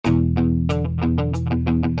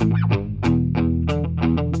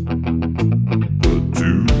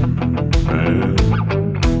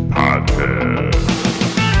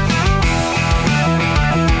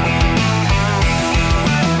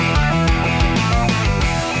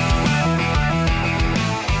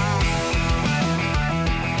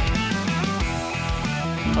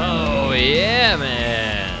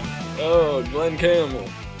Glenn Campbell.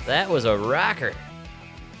 That was a rocker.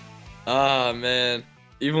 Ah, man.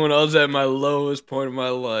 Even when I was at my lowest point of my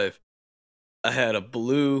life, I had a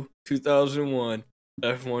blue 2001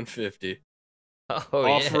 F-150. Oh,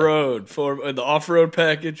 Off-road. The off-road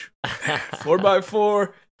package.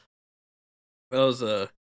 4x4. That was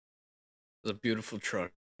a beautiful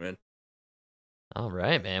truck, man. All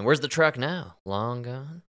right, man. Where's the truck now? Long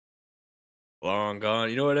gone? Long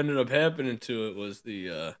gone. You know what ended up happening to it was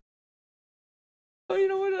the, oh, you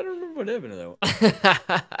know what? I don't remember what happened to that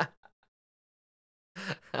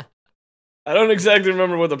one. I don't exactly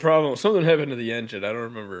remember what the problem was. Something happened to the engine. I don't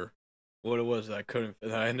remember what it was. I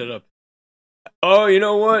ended up. Oh, you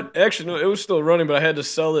know what? Actually, no, it was still running, but I had to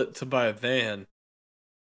sell it to buy a van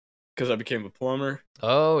because I became a plumber.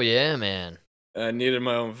 Oh, yeah, man. I needed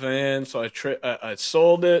my own van, so I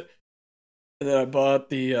sold it, and then I bought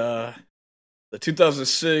the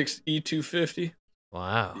 2006 E250.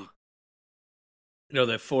 Wow. You know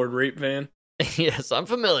that Ford rape van? Yes, I'm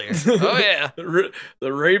familiar. Oh, yeah.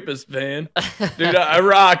 The rapist van. Dude, I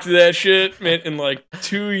rocked that shit, man. In like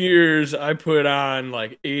 2 years, I put on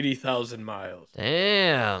like 80,000 miles.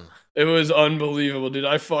 Damn. It was unbelievable, dude.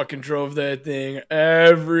 I fucking drove that thing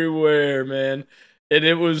everywhere, man. And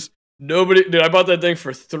it was nobody. Dude, I bought that thing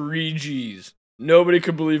for 3 G's. Nobody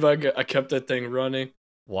could believe I kept that thing running.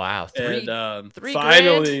 Wow. Three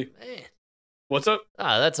Finally. grand? What's up?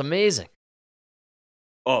 Ah, that's amazing.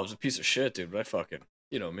 Oh, it was a piece of shit, dude. But I fucking,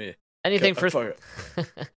 you know me. Anything for... I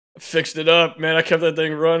fixed it up, man. I kept that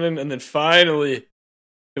thing running, and then finally,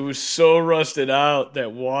 it was so rusted out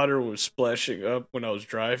that water was splashing up when I was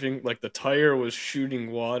driving. Like the tire was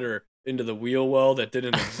shooting water into the wheel well that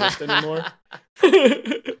didn't exist anymore.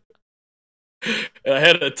 And I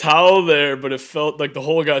had a towel there, but it felt like the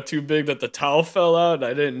hole got too big that the towel fell out, and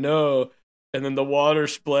I didn't know. And then the water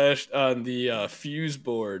splashed on the fuse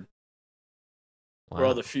board. Wow. Where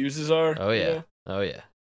all the fuses are. Oh, yeah. You know? Oh, yeah.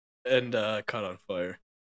 And caught on fire.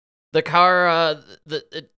 The car,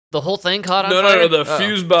 the whole thing caught on fire? No, the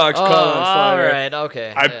fuse box caught on fire. All right,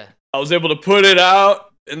 okay. I was able to put it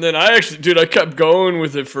out, and then I kept going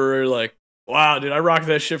with it for like, wow, dude, I rocked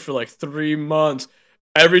that shit for like 3 months.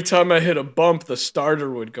 Every time I hit a bump, the starter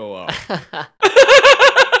would go out.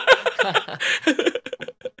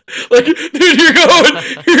 Like, dude, you're going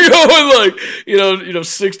like, you know,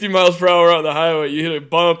 60 miles per hour on the highway. You hit a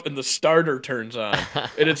bump and the starter turns on,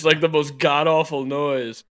 and it's like the most god awful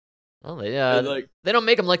noise. Well, they don't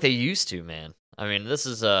make them like they used to, man. I mean, this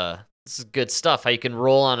is good stuff. How you can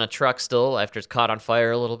roll on a truck still after it's caught on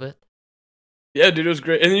fire a little bit. Yeah, dude, it was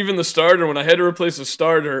great. And even the starter, when I had to replace the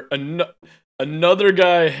starter, another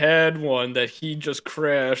guy had one that he just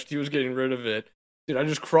crashed. He was getting rid of it. Dude, I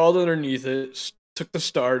just crawled underneath it, took the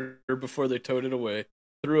starter before they towed it away,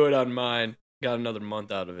 threw it on mine, got another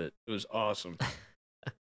month out of it. It was awesome.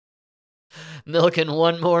 Milking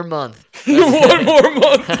one more month. One more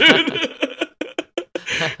month, dude.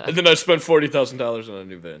 And then I spent $40,000 on a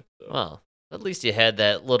new van. So. Well, at least you had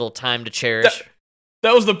that little time to cherish.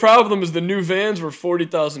 That was the problem, is the new vans were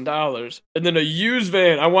 $40,000. And then a used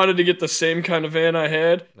van, I wanted to get the same kind of van I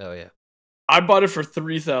had. Oh, yeah. I bought it for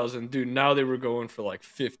 $3,000. Dude, now they were going for like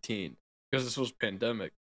 $15,000 because this was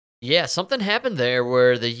pandemic. Yeah, something happened there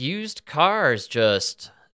where the used cars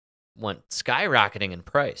just went skyrocketing in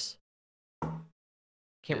price.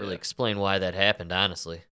 Can't really explain why that happened,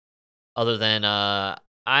 honestly. Other than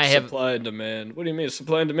Supply and demand. What do you mean?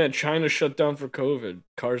 Supply and demand. China shut down for COVID.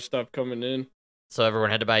 Cars stopped coming in. So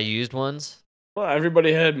everyone had to buy used ones? Well,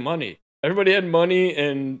 everybody had money. Everybody had money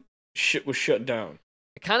and shit was shut down.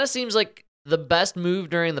 It kind of seems like the best move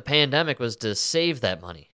during the pandemic was to save that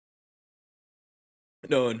money.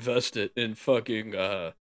 No, invest it in fucking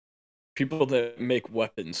people that make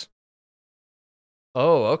weapons.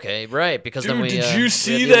 Oh, okay, right. Because dude, then did you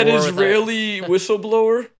see that Israeli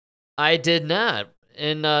whistleblower? I did not.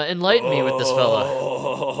 Enlighten me with this fella.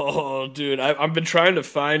 Oh, dude, I've been trying to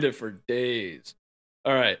find it for days.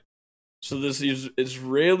 All right, so this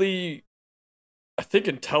Israeli, I think,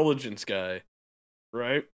 intelligence guy,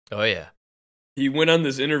 right? Oh yeah. He went on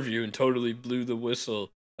this interview and totally blew the whistle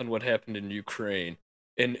on what happened in Ukraine,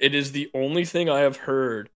 and it is the only thing I have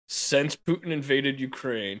heard since Putin invaded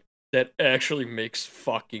Ukraine that actually makes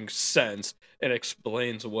fucking sense and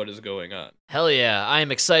explains what is going on. Hell yeah, I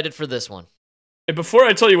am excited for this one. And before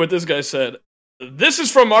I tell you what this guy said, this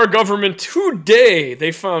is from our government today.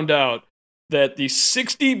 They found out that the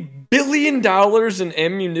 $60 billion in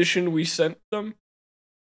ammunition we sent them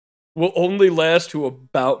will only last to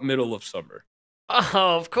about middle of summer.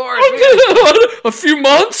 Oh, of course. A few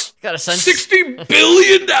months? Gotta send $60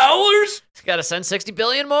 billion? Gotta send $60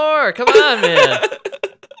 billion more. Come on, man.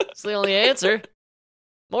 It's the only answer.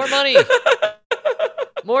 More money.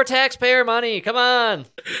 More taxpayer money. Come on.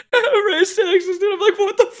 Raise taxes, dude. I'm like,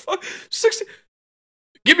 what the fuck? 60.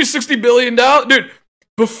 Give me $60 billion, dude.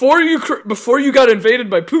 Before you got invaded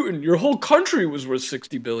by Putin, your whole country was worth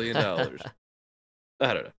 $60 billion.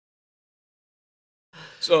 I don't know.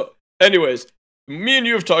 So, anyways, me and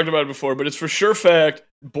you have talked about it before, but it's for sure fact.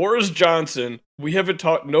 Boris Johnson,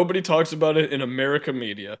 nobody talks about it in America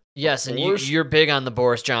media. Yes, and you're big on the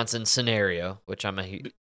Boris Johnson scenario, which I'm a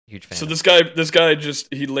huge fan of. So this guy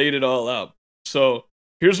he laid it all out. So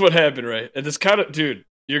here's what happened, right? And this kind of, dude,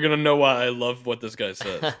 you're going to know why I love what this guy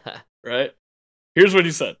says, right? Here's what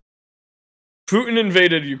he said. Putin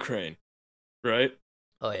invaded Ukraine, right?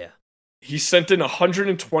 Oh, yeah. He sent in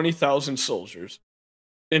 120,000 soldiers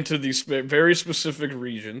into these very specific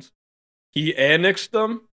regions. He annexed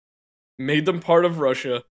them, made them part of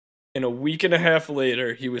Russia, and a week and a half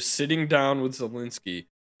later, he was sitting down with Zelensky,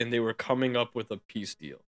 and they were coming up with a peace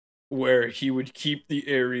deal where he would keep the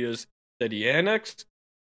areas that he annexed,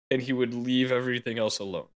 and he would leave everything else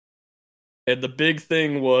alone. And the big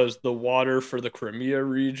thing was the water for the Crimea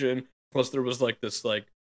region, plus there was this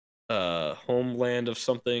homeland of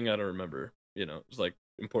something, I don't remember. It was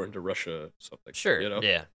important to Russia, something. Sure,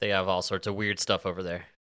 yeah, they have all sorts of weird stuff over there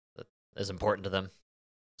that is important to them.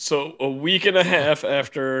 So a week and a half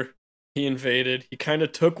after he invaded, he kind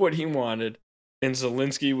of took what he wanted, and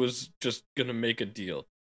Zelensky was just going to make a deal.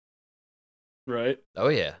 Right? Oh,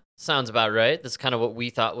 yeah. Sounds about right. That's kind of what we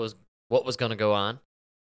thought was what was going to go on.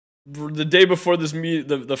 The day before this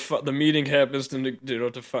the meeting happens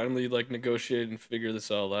to finally negotiate and figure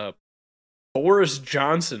this all out, Boris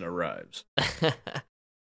Johnson arrives.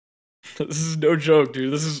 This is no joke,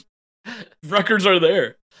 dude. Records are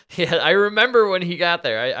there. Yeah, I remember when he got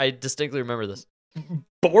there. I distinctly remember this.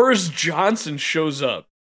 Boris Johnson shows up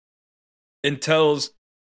and tells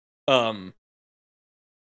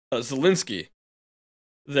Zelensky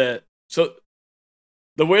that, so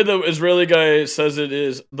the way the Israeli guy says it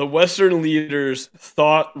is, the Western leaders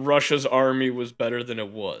thought Russia's army was better than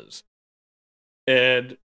it was.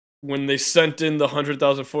 And when they sent in the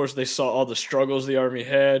 100,000 force, they saw all the struggles the army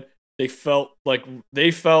had. They felt like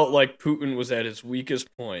Putin was at his weakest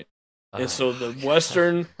point. And so the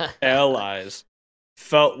Western allies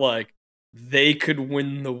felt like they could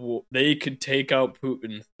win the war. They could take out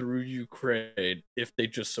Putin through Ukraine if they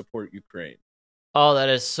just support Ukraine. Oh, that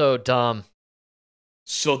is so dumb.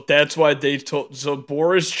 So that's why so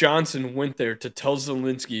Boris Johnson went there to tell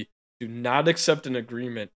Zelensky, do not accept an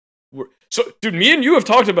agreement. So, dude, me and you have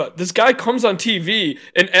talked about this guy comes on TV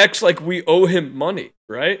and acts like we owe him money,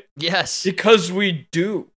 right? Yes. Because we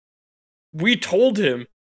do. We told him,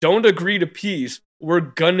 don't agree to peace. We're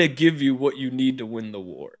gonna give you what you need to win the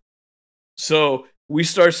war. So we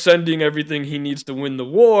start sending everything he needs to win the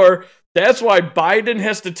war. That's why Biden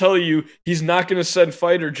has to tell you he's not going to send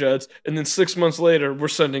fighter jets, and then 6 months later, we're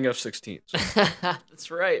sending F-16s.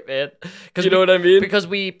 That's right, man. You know what I mean? Because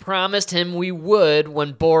we promised him we would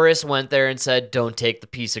when Boris went there and said, don't take the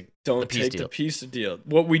peace deal.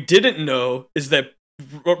 What we didn't know is that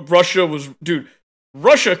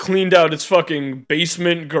Russia cleaned out its fucking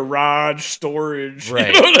basement, garage, storage.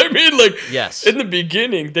 Right. You know what I mean? Yes. In the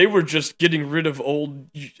beginning, they were just getting rid of old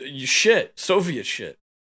shit, Soviet shit.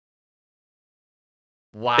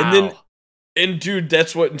 Wow. Dude,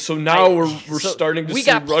 that's what. And so now we're starting to see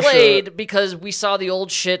Russia. We got played because we saw the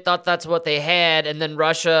old shit, thought that's what they had, and then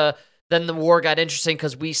then the war got interesting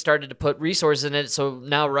because we started to put resources in it. So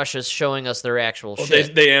now Russia's showing us their actual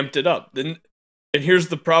shit. They amped it up. And here's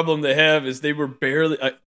the problem they have is they were barely.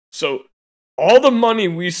 So all the money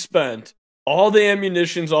we spent, all the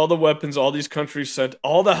ammunitions, all the weapons, all these countries sent,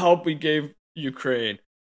 all the help we gave Ukraine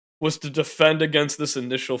was to defend against this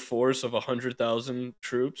initial force of 100,000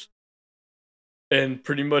 troops. And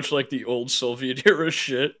pretty much like the old Soviet era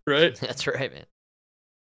shit, right? That's right, man.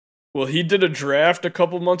 Well, he did a draft a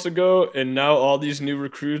couple months ago, and now all these new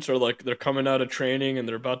recruits are they're coming out of training and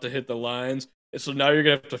they're about to hit the lines. And so now you're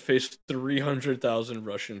going to have to face 300,000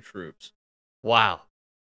 Russian troops. Wow.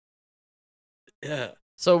 Yeah.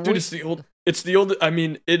 So dude, it's the old, I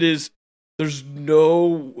mean, it is, there's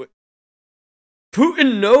no,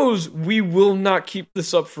 Putin knows we will not keep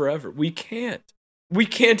this up forever. We can't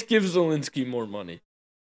give Zelensky more money.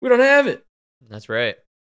 We don't have it. That's right.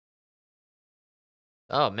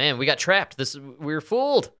 Oh man, we got trapped. We were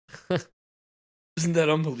fooled. Isn't that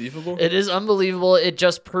unbelievable? It is unbelievable. It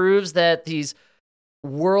just proves that these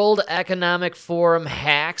World Economic Forum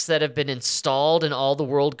hacks that have been installed in all the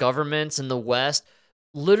world governments in the West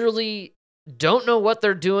literally don't know what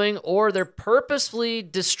they're doing, or they're purposefully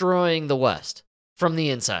destroying the West from the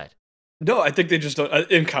inside. No, I think they just don't.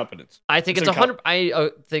 Incompetence. I think it's 100.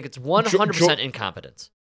 I think it's 100%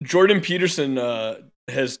 incompetence. Jordan Peterson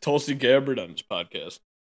has Tulsi Gabbard on his podcast,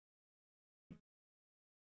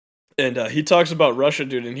 and he talks about Russia,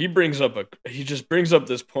 dude. And he just brings up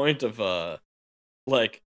this point of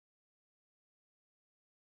like,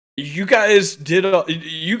 you guys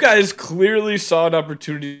clearly saw an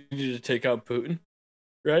opportunity to take out Putin,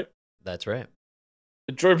 right? That's right.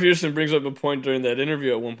 Jordan Peterson brings up a point during that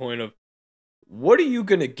interview at one point of, what are you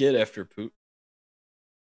gonna get after Putin?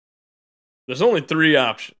 There's only 3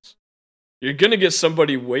 options. You're gonna get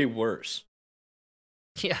somebody way worse.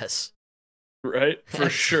 Yes. Right? For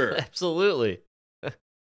sure. Absolutely.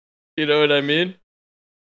 You know what I mean?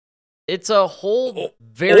 It's a whole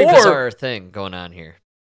very bizarre thing going on here.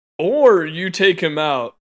 Or you take him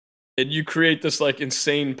out and you create this like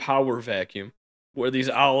insane power vacuum where these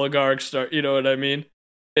oligarchs start, you know what I mean?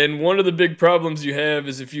 And one of the big problems you have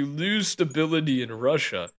is if you lose stability in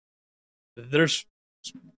Russia,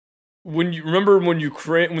 when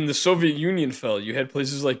the Soviet Union fell, you had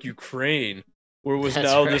places like Ukraine, where it was it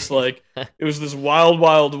was this wild,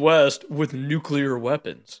 wild west with nuclear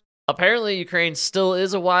weapons. Apparently, Ukraine still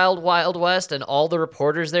is a wild, wild west, and all the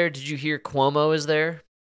reporters there. Did you hear Cuomo is there?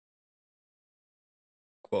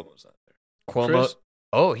 Cuomo's not there. Cuomo. Chris?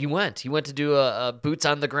 Oh, he went. He went to do a boots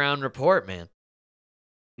on the ground report, man.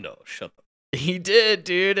 No, shut up. He did,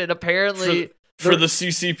 dude, and apparently for the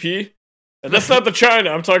CCP. And that's not the China.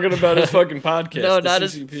 I'm talking about his fucking podcast. No, not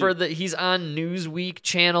CCP. He's on Newsweek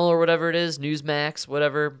channel or whatever it is, Newsmax,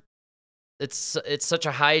 whatever. It's such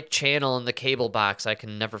a high channel in the cable box, I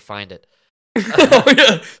can never find it. Oh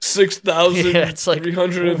yeah, 6,000. Yeah, it's like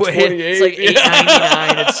 328. It's like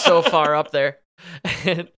 $8.99. It's so far up there.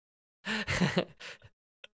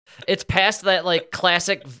 It's past that like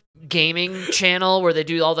classic gaming channel where they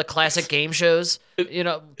do all the classic game shows. You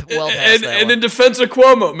know, well past that. And in defense of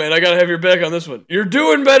Cuomo, man, I gotta have your back on this one. You're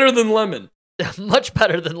doing better than Lemon. Much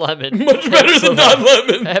better than Lemon. Much better than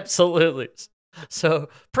non-Lemon. Absolutely. So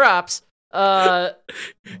props.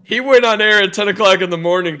 He went on air at 10 o'clock in the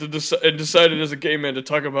morning and decided as a gay man to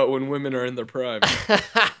talk about when women are in their prime.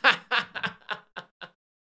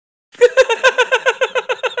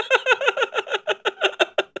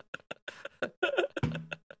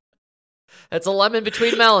 That's a lemon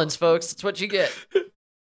between melons, folks. That's what you get.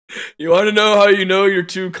 You want to know how you know you're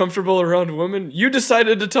too comfortable around women? You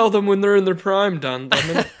decided to tell them when they're in their prime, Don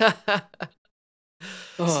Lemon.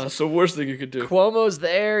 Oh, it's the worst thing you could do. Cuomo's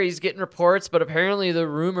there. He's getting reports, but apparently the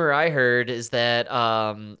rumor I heard is that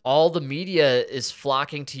all the media is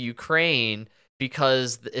flocking to Ukraine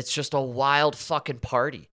because it's just a wild fucking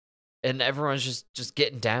party, and everyone's just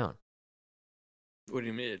getting down. What do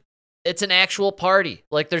you mean? It's an actual party.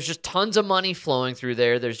 Like, there's just tons of money flowing through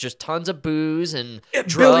there. There's just tons of booze and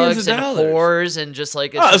drugs and whores and just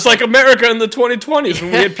like... It's like America in the 2020s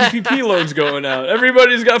when we had PPP loans going out. Everyone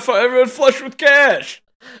flush with cash.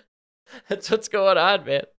 That's what's going on,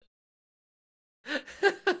 man.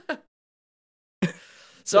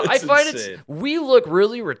 So I find we look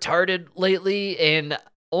really retarded lately, and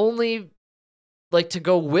only... like, to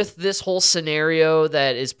go with this whole scenario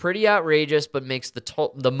that is pretty outrageous but makes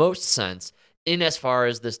the most sense in as far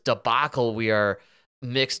as this debacle we are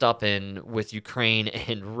mixed up in with Ukraine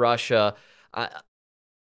and Russia.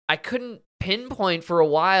 I couldn't pinpoint for a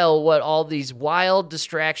while what all these wild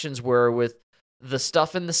distractions were with the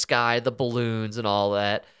stuff in the sky, the balloons and all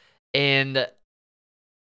that. And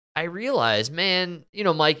I realized, man,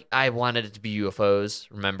 Mike, I wanted it to be UFOs,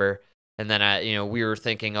 remember? And then we were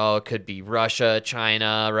thinking, oh, it could be Russia,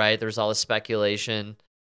 China, right? There's all this speculation.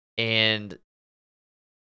 And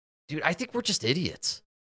dude, I think we're just idiots.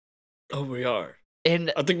 Oh, we are.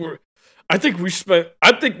 And I think we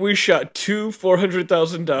shot 2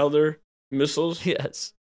 $400,000 missiles.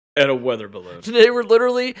 Yes. At a weather balloon. They were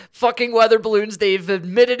literally fucking weather balloons. They've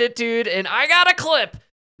admitted it, dude, and I got a clip.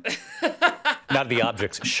 Now the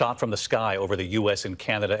objects shot from the sky over the U.S. and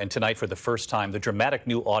Canada, and tonight for the first time, the dramatic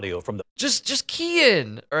new audio from the... Just key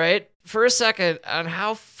in, right, for a second on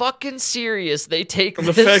how fucking serious they take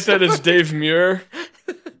this. The fact that it's Dave Muir.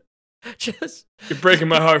 You're breaking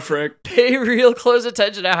my heart, Frank. Pay real close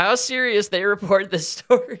attention to how serious they report this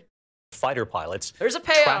story. Fighter pilots There's a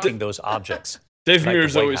payoff. tracking those objects. Dave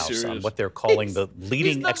Muir's always serious. On what they're calling the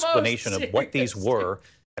leading explanation of what these were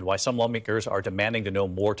and why some lawmakers are demanding to know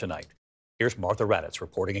more tonight. Here's Martha Raddatz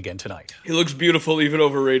reporting again tonight. He looks beautiful even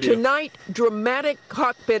over radio. Tonight, dramatic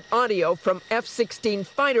cockpit audio from F-16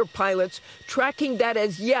 fighter pilots tracking that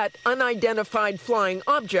as yet unidentified flying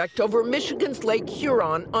object over Michigan's Lake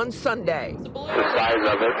Huron on Sunday. The size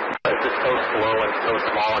of it, just so slow and so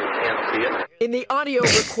small and you can't see it. In the audio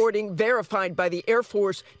recording verified by the Air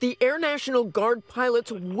Force, the Air National Guard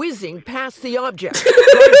pilots whizzing past the object, trying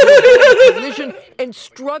to avoid collision and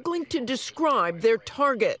struggling to describe their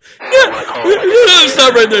target.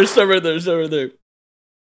 Stop right there.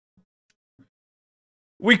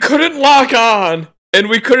 We couldn't lock on, and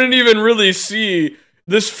we couldn't even really see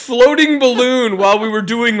this floating balloon while we were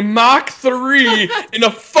doing Mach 3 in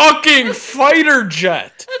a fucking fighter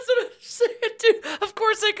jet. That's what I'm saying, dude. Of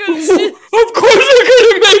course I couldn't see. Of course I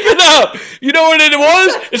couldn't make it up. You know what it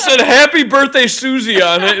was? It said "Happy Birthday, Susie"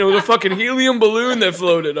 on it. It was a fucking helium balloon that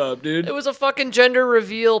floated up, dude. It was a fucking gender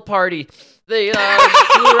reveal party. They flew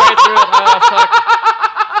right through it. Oh, fuck.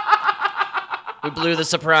 We blew the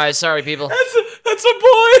surprise. Sorry, people. That's a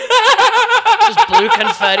boy. Just blue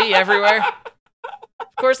confetti everywhere.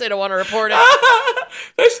 Of course they don't want to report it.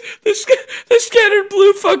 They scattered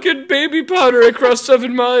blue fucking baby powder across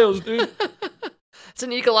 7 miles, dude. It's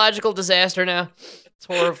an ecological disaster now.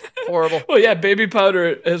 It's horrible. Well, yeah, baby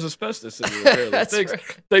powder has asbestos in it, apparently. That's right.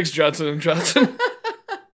 Thanks, Johnson & Johnson.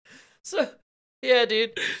 So, yeah,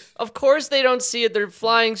 dude. Of course they don't see it. They're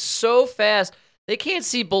flying so fast. They can't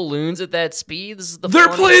see balloons at that speed. This is Their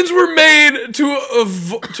planes were made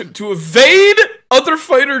to evade other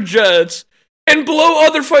fighter jets and blow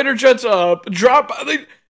other fighter jets up.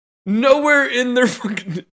 Nowhere in their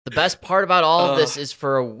fucking. The best part about all of this is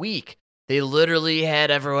for a week, they literally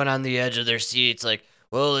had everyone on the edge of their seats like,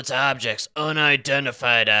 well, it's objects,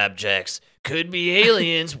 unidentified objects. Could be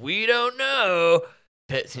aliens, we don't know.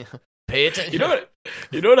 Pay attention.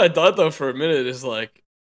 You know what I thought, though, for a minute is like,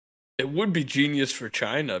 it would be genius for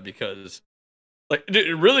China because, like,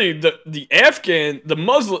 really, the Afghan, the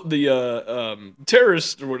Muslim, the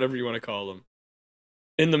terrorists, or whatever you want to call them,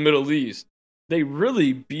 in the Middle East, they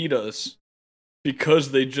really beat us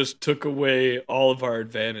because they just took away all of our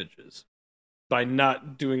advantages by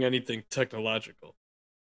not doing anything technological.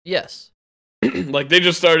 Yes. Like, they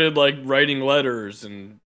just started, like, writing letters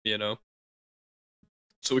and, you know.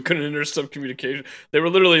 So we couldn't intercept communication. They were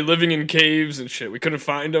literally living in caves and shit. We couldn't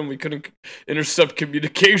find them. We couldn't intercept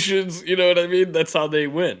communications. You know what I mean? That's how they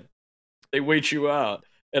win. They wait you out.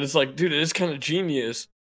 And it's like, dude, it is kind of genius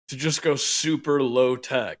to just go super low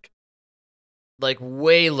tech. Like,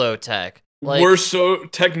 way low tech. Like, We're so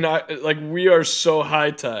we are so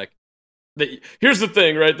high tech. Here's the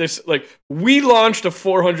thing, right? We launched a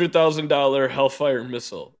 $400,000 Hellfire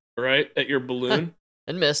missile, right, at your balloon.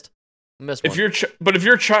 And missed. If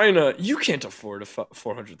you're China, you can't afford a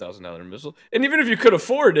 $400,000 missile. And even if you could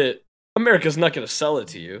afford it, America's not going to sell it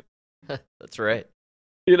to you. That's right.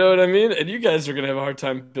 You know what I mean? And you guys are going to have a hard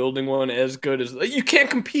time building one as good as... You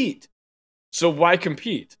can't compete. So why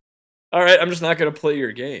compete? All right, I'm just not going to play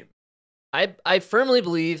your game. I firmly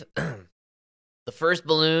believe the first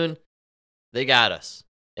balloon, they got us.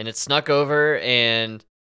 And it snuck over, and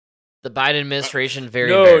the Biden administration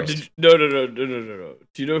embarrassed. No. Do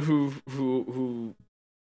you know who?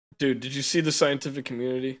 Dude, did you see the scientific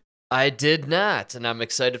community? I did not, and I'm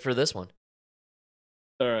excited for this one.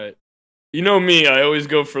 All right. You know me, I always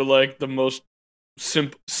go for like the most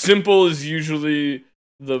simple is usually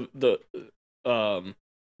the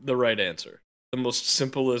right answer. The most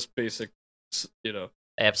simplest, basic, you know.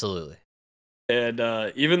 Absolutely. And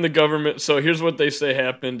even the government. So here's what they say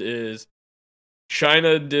happened: is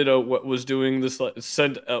China did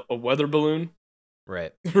sent a weather balloon,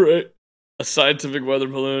 right? Right, a scientific weather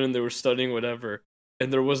balloon, and they were studying whatever.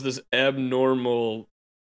 And there was this abnormal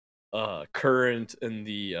current in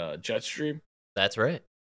the jet stream. That's right.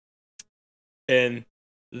 And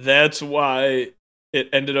that's why it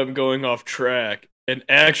ended up going off track. And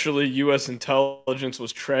actually, U.S. intelligence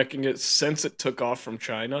was tracking it since it took off from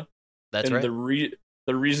China. That's and right.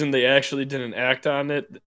 The reason they actually didn't act on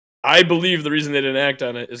it, I believe the reason they didn't act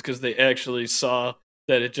on it is because they actually saw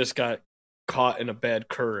that it just got caught in a bad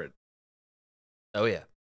current. Oh, yeah.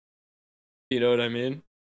 You know what I mean?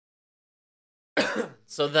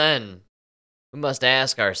 So then, we must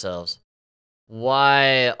ask ourselves,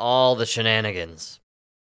 why all the shenanigans?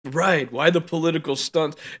 Right, why the political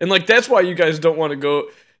stunts? And, like, that's why you guys don't want to go...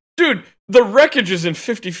 Dude, the wreckage is in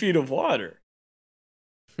 50 feet of water.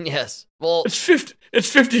 Yes. Well, it's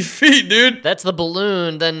 50 feet, dude. That's the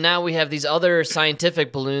balloon. Then now we have these other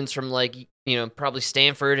scientific balloons from, like, you know, probably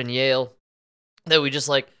Stanford and Yale that we just,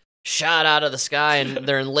 like, shot out of the sky, and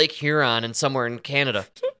they're in Lake Huron and somewhere in Canada.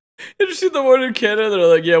 Did you see the one in Canada? They're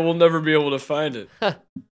like, yeah, we'll never be able to find it.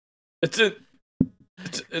 It's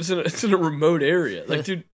in a remote area. Like,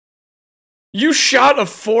 dude, you shot a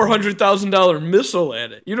 $400,000 missile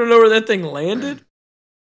at it. You don't know where that thing landed?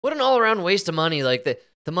 What an all-around waste of money. Like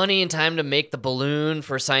the money and time to make the balloon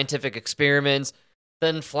for scientific experiments,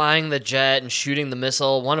 then flying the jet and shooting the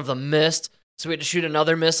missile. One of them missed, so we had to shoot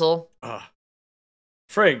another missile.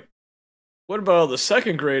 Frank, what about all the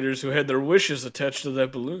second graders who had their wishes attached to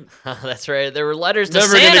that balloon? That's right. There were letters to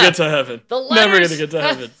Never Santa. gonna get to heaven. The letters. Never gonna get to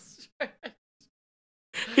heaven.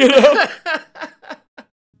 You know?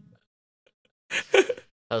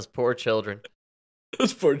 Those poor children.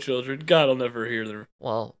 Those poor children. God will never hear them.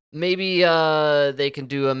 Well, maybe they can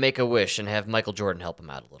do a Make-A-Wish and have Michael Jordan help him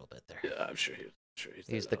out a little bit there. Yeah, I'm sure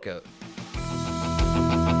He's the GOAT.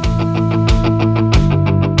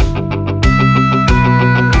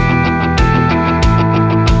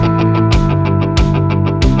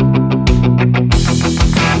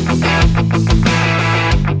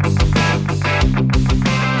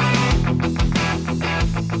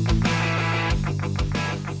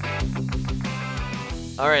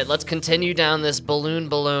 All right, let's continue down this balloon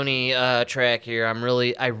baloney track here.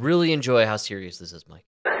 I really enjoy how serious this is, Mike.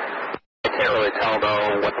 I can't really tell,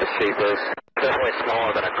 though, what the shape is. Definitely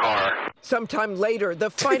smaller than a car. Sometime later,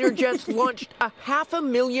 the fighter jets launched a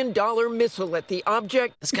 $500,000 missile at the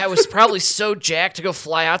object. This guy was probably so jacked to go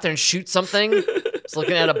fly out there and shoot something. He's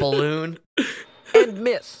looking at a balloon. And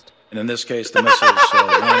missed. And in this case, the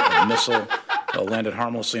missile landed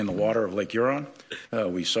harmlessly in the water of Lake Huron.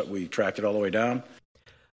 We tracked it all the way down.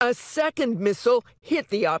 A second missile hit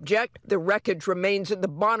the object. The wreckage remains at the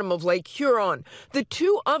bottom of Lake Huron. The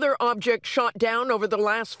two other objects shot down over the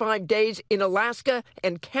last 5 days in Alaska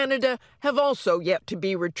and Canada have also yet to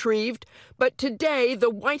be retrieved. But today, the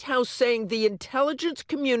White House saying the intelligence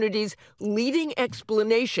community's leading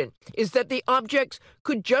explanation is that the objects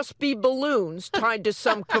could just be balloons tied to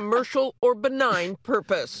some commercial or benign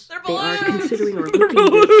purpose. They are considering or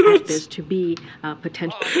looking at this to be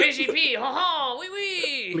potentially KGP, wee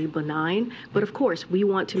wee. benign. But of course, we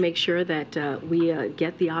want to make sure that we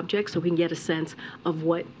get the objects so we can get a sense of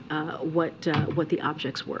what the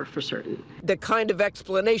objects were for certain. The kind of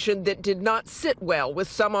explanation that did not sit well with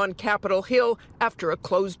some on Capitol Hill after a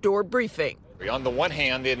closed-door briefing. On the one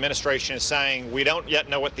hand, the administration is saying we don't yet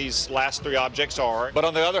know what these last three objects are, but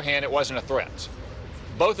on the other hand, it wasn't a threat.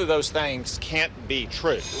 Both of those things can't be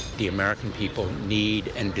true. The American people need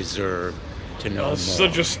and deserve to know more.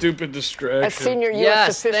 Such a stupid distraction. A senior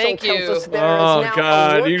U.S. official tells us there is now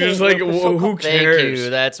God, a you're just working like, group of who Thank cares?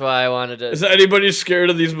 you. That's why I wanted to. Is anybody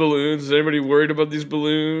scared of these balloons? Is anybody worried about these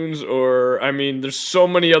balloons? Or, I mean, there's so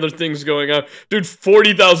many other things going on. Dude,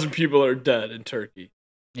 40,000 people are dead in Turkey.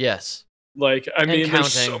 Yes. Like, I mean,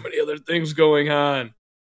 there's counting. so many other things going on.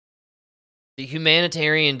 The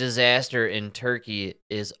humanitarian disaster in Turkey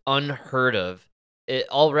is unheard of.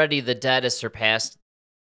 Already the dead has surpassed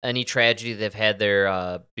any tragedy they've had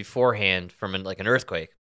there beforehand from an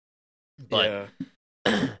earthquake. But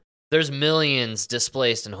there's millions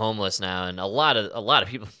displaced and homeless now, and a lot of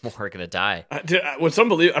people more are gonna die. What's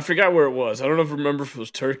unbelievable, I forgot where it was. I don't know if it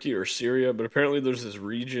was Turkey or Syria, but apparently there's this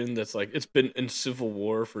region that's like, it's been in civil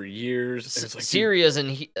war for years. And it's like, Syria's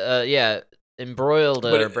embroiled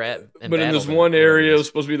but in this one area, it was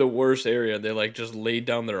supposed to be the worst area. They like just laid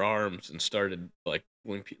down their arms and started like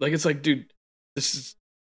it's like, dude, this is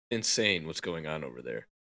insane what's going on over there.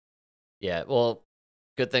 Yeah, well,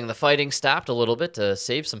 good thing the fighting stopped a little bit to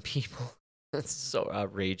save some people. That's so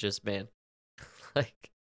outrageous, man.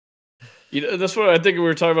 That's what I think we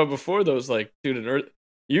were talking about before, though. It's like, dude,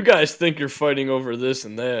 you guys think you're fighting over this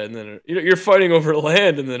and that, and then you're fighting over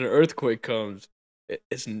land, and then an earthquake comes.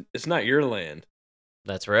 It's not your land.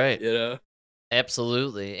 That's right. You know?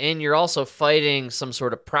 Absolutely. And you're also fighting some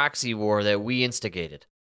sort of proxy war that we instigated.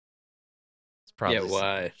 It's probably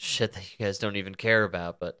why? Shit that you guys don't even care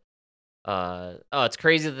about, but it's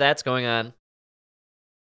crazy that that's going on.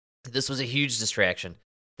 This was a huge distraction.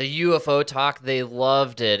 The UFO talk, they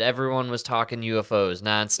loved it. Everyone was talking UFOs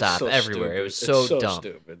nonstop, So everywhere. stupid. It was so dumb.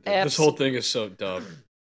 Stupid. This whole thing is so dumb.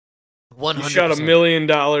 100%. You shot $1 million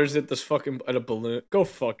at a balloon. Go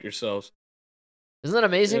fuck yourselves. Isn't that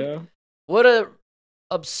amazing? Yeah. What a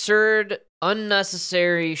absurd,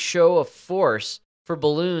 unnecessary show of force for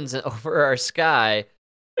balloons over our sky.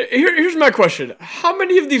 Here's my question: how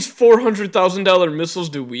many of these $400,000 missiles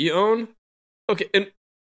do we own? Okay,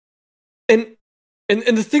 and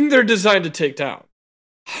the thing they're designed to take down.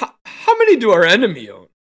 How many do our enemy own?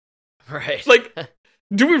 Right. Like,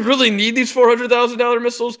 do we really need these $400,000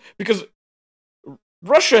 missiles? Because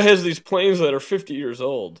Russia has these planes that are 50 years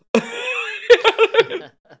old.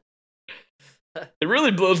 It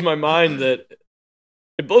really blows my mind that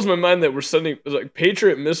we're sending, like,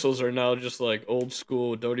 Patriot missiles are now just like old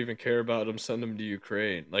school. Don't even care about them. Send them to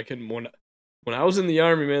Ukraine. Like, when I was in the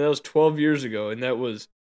army, man, that was 12 years ago, and that was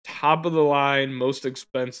top of the line, most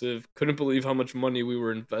expensive. Couldn't believe how much money we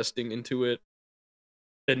were investing into it.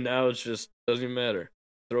 And now it's just doesn't even matter.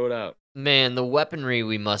 Throw it out. Man, the weaponry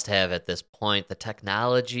we must have at this point, the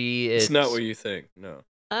technology. It's not what you think. No.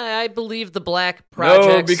 I believe the black projects.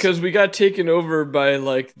 No, because we got taken over by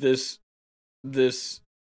like this.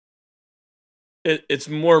 It's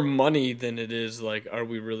more money than it is like.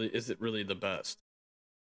 Is it really the best?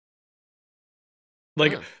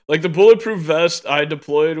 Like the bulletproof vest I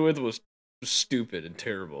deployed with was stupid and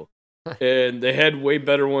terrible, and they had way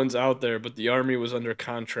better ones out there, but the Army was under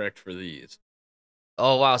contract for these.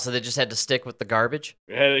 Oh, wow. So they just had to stick with the garbage?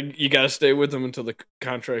 You got to stay with them until the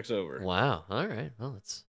contract's over. Wow. All right. Well,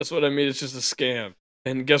 that's what I mean. It's just a scam.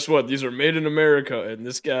 And guess what? These are made in America. And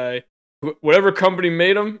this guy, whatever company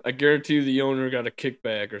made them, I guarantee you the owner got a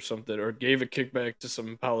kickback or something, or gave a kickback to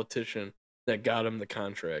some politician that got him the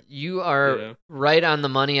contract. You are right on the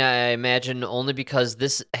money, I imagine, only because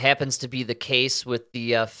this happens to be the case with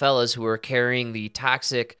the fellas who are carrying the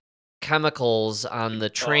toxic chemicals on the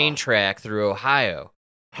train track through Ohio.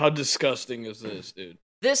 How disgusting is this, dude?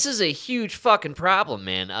 This is a huge fucking problem,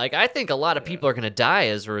 man. Like, I think a lot of people are going to die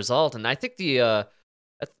as a result, and I think the,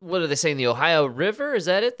 what are they saying, the Ohio River, is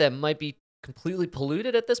that it? That might be completely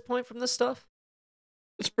polluted at this point from this stuff?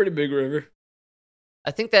 It's a pretty big river. I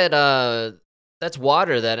think that, that's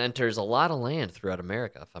water that enters a lot of land throughout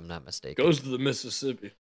America, if I'm not mistaken. Goes to the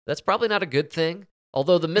Mississippi. That's probably not a good thing.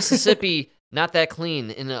 Although the Mississippi, not that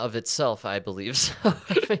clean in and of itself, I believe. So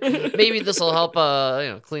maybe this will help,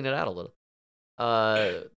 clean it out a little.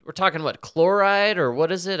 We're talking, what, chloride or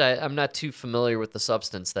what is it? I'm not too familiar with the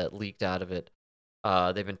substance that leaked out of it.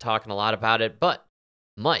 They've been talking a lot about it. But,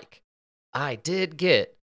 Mike, I did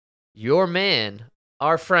get your man,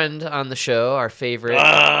 our friend on the show, our favorite.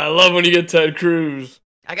 I love when you get Ted Cruz.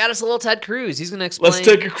 I got us a little Ted Cruz. He's going to explain. Let's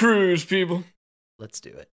take a cruise, people. Let's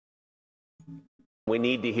do it. We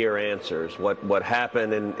need to hear answers. What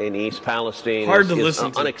happened in East Palestine is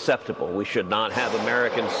unacceptable. We should not have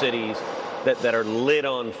American cities that are lit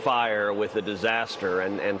on fire with a disaster,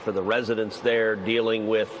 and for the residents there dealing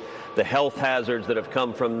with the health hazards that have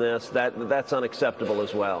come from this, that's unacceptable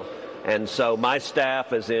as well. And so my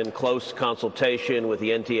staff is in close consultation with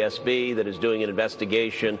the NTSB that is doing an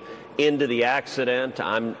investigation into the accident.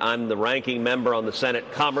 I'm the ranking member on the Senate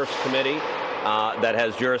Commerce Committee that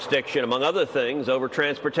has jurisdiction, among other things, over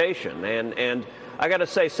transportation. And I got to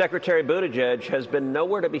say, Secretary Buttigieg has been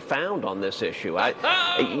nowhere to be found on this issue.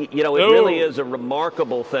 It really is a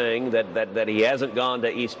remarkable thing that he hasn't gone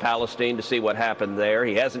to East Palestine to see what happened there.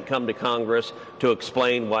 He hasn't come to Congress to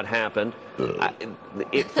explain what happened.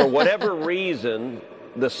 For whatever reason,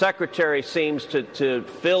 the secretary seems to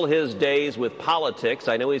fill his days with politics.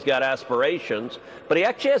 I know he's got aspirations, but he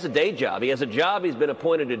actually has a day job. He has a job he's been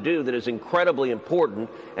appointed to do that is incredibly important,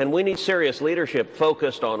 and we need serious leadership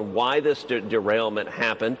focused on why this derailment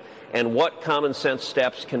happened and what common sense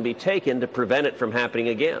steps can be taken to prevent it from happening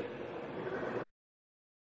again.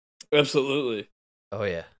 Absolutely. Oh,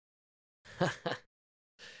 yeah.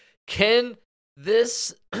 Can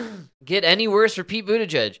this get any worse for Pete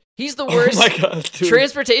Buttigieg? He's the worst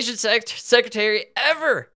transportation secretary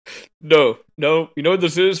ever. No. You know what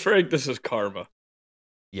this is, Frank? This is karma.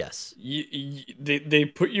 Yes. They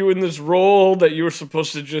put you in this role that you were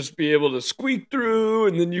supposed to just be able to squeak through,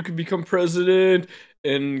 and then you could become president.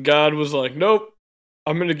 And God was like, nope,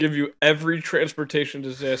 I'm going to give you every transportation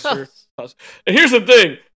disaster possible. And here's the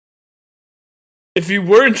thing. If you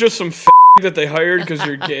weren't just some that they hired because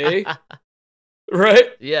you're gay,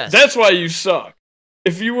 right? Yes. That's why you suck.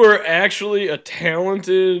 If you were actually a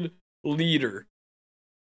talented leader,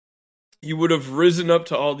 you would have risen up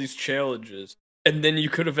to all these challenges, and then you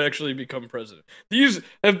could have actually become president. These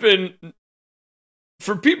have been,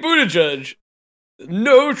 for Pete Buttigieg,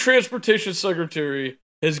 no transportation secretary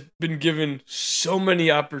has been given so many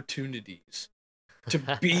opportunities to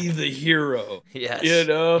be the hero. Yes.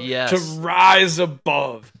 Yes. To rise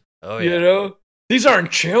above. Oh, yeah. You know? These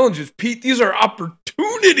aren't challenges, Pete. These are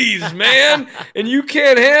opportunities, man. And you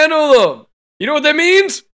can't handle them. You know what that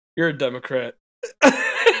means? You're a Democrat.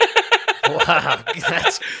 Wow.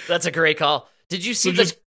 That's a great call. Did you see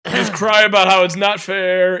just cry about how it's not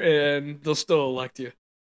fair and they'll still elect you.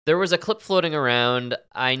 There was a clip floating around.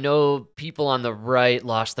 I know people on the right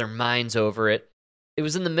lost their minds over it. It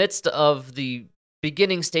was in the midst of the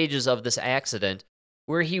beginning stages of this accident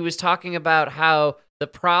where he was talking about how the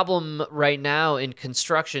problem right now in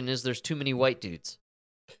construction is there's too many white dudes.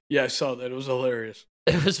 Yeah, I saw that. It was hilarious.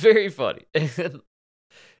 It was very funny.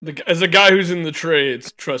 As a guy who's in the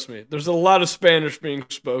trades, trust me, there's a lot of Spanish being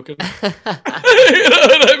spoken. You know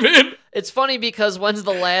what I mean? It's funny because when's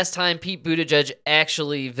the last time Pete Buttigieg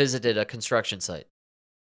actually visited a construction site?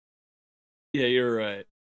 Yeah, you're right.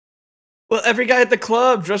 Well, every guy at the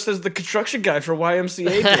club dressed as the construction guy for YMCA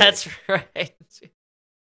Day. That's right.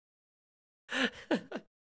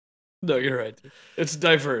 No, you're right, dude. It's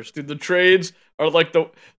diverse, dude. The trades are like the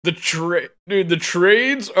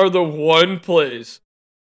trades are the one place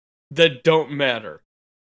that don't matter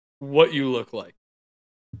what you look like.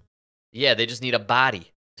 Yeah, they just need a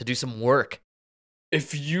body to do some work.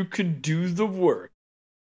 If you can do the work,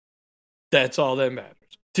 that's all that matters.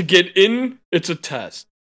 To get in, it's a test.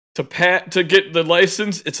 To get the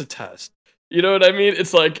license, it's a test. You know what I mean?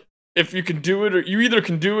 It's like, if you can do it, or you either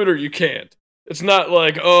can do it or you can't. It's not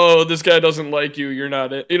like, oh, this guy doesn't like you, you're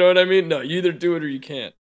not it. You know what I mean? No, you either do it or you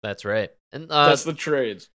can't. That's right. And that's the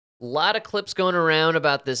trades. A lot of clips going around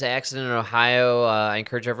about this accident in Ohio. I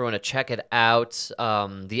encourage everyone to check it out.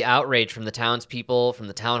 The outrage from the townspeople, from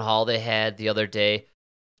the town hall they had the other day.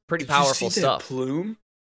 Pretty powerful Did you see stuff. That plume?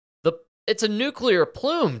 It's a nuclear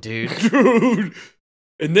plume, dude. Dude.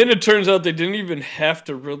 And then it turns out they didn't even have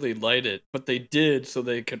to really light it, but they did so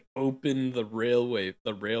they could open the rail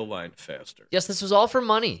line faster. Yes, this was all for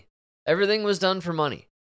money. Everything was done for money.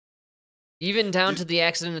 Even down to the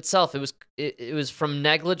accident itself. It was from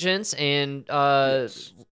negligence and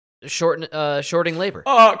shorting labor.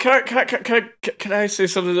 Can I say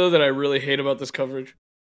something though that I really hate about this coverage?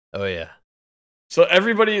 Oh yeah. So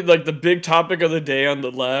everybody, like, the big topic of the day on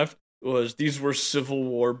the left was these were Civil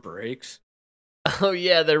War brakes. Oh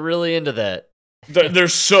yeah, they're really into that. They're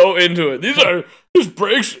so into it. These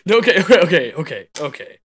brakes.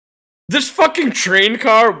 Okay. This fucking train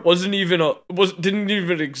car didn't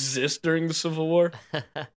even exist during the Civil War.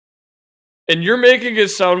 And you're making it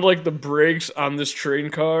sound like the brakes on this train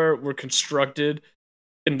car were constructed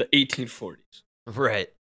in the 1840s. Right.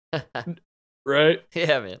 Right?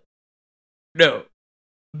 Yeah, man. No.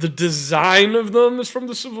 The design of them is from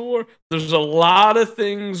the Civil War. There's a lot of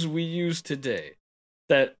things we use today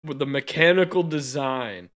that with the mechanical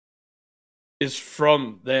design is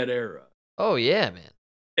from that era. Oh, yeah, man.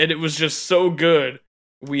 And it was just so good,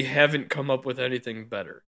 we haven't come up with anything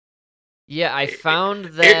better. Yeah, I found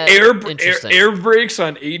that interesting. Air brakes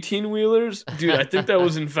on 18-wheelers? Dude, I think that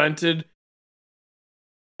was invented...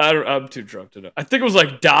 I'm too drunk to know. I think it was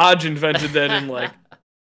like Dodge invented that in like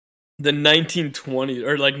the 1920s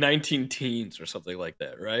or like 19 teens or something like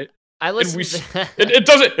that, right? I listened.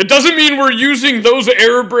 It doesn't mean we're using those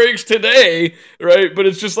air brakes today, right? But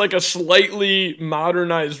it's just like a slightly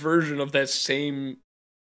modernized version of that same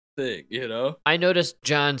thing, you know? I noticed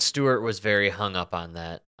Jon Stewart was very hung up on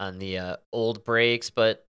that, on the old brakes,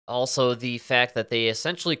 but also the fact that they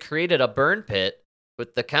essentially created a burn pit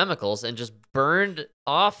with the chemicals and just burned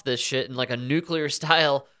off this shit in like a nuclear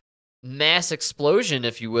style mass explosion,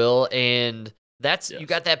 if you will, and you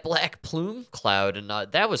got that black plume cloud, and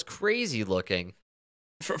that was crazy looking.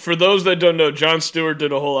 For those that don't know, Jon Stewart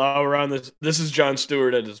did a whole hour on this. This is Jon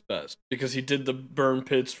Stewart at his best because he did the burn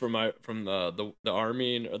pits from the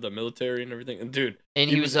army and the military and everything. And dude,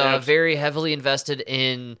 he was very heavily invested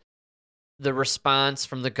in the response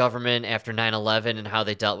from the government after 9/11 and how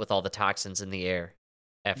they dealt with all the toxins in the air.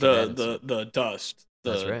 After the dust,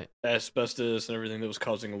 that's right, asbestos and everything that was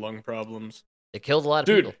causing lung problems. It killed a lot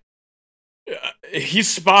of people. He's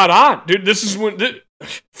spot on, dude. This is when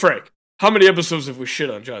Frank. How many episodes have we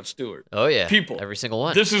shit on Jon Stewart? Oh yeah, people, every single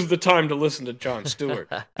one. This is the time to listen to Jon Stewart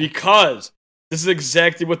because this is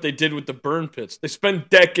exactly what they did with the burn pits. They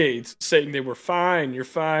spent decades saying they were fine. You're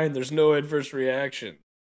fine. There's no adverse reaction,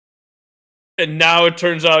 and now it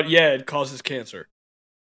turns out, it causes cancer.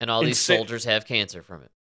 And all these soldiers have cancer from it.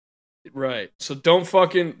 Right. So don't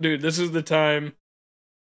fucking... Dude, this is the time...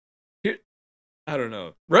 I don't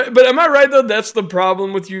know. Right? But am I right, though? That's the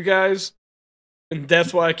problem with you guys. And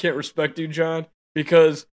that's why I can't respect you, John.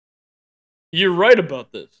 Because you're right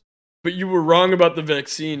about this. But you were wrong about the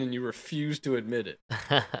vaccine and you refused to admit it.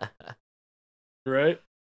 Right?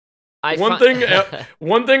 One thing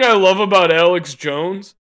I love about Alex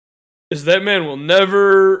Jones is that man will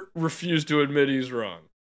never refuse to admit he's wrong.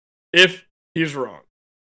 If he's wrong.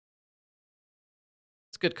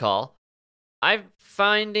 It's a good call. I'm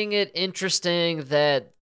finding it interesting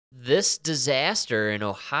that this disaster in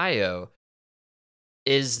Ohio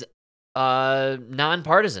is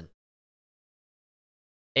nonpartisan.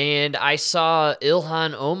 And I saw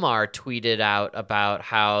Ilhan Omar tweeted out about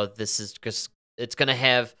how this is just, it's going to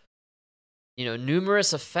have,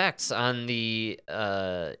 numerous effects on the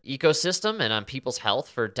ecosystem and on people's health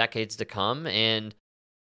for decades to come. And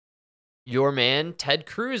your man Ted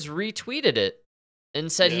Cruz retweeted it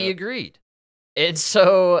and said he agreed. And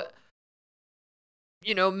so,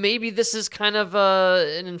 maybe this is kind of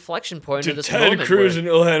an inflection point of this moment. Ted Cruz and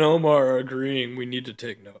Ilhan Omar are agreeing. We need to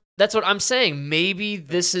take note. That's what I'm saying. Maybe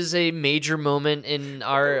this is a major moment in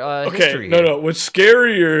our history. No. What's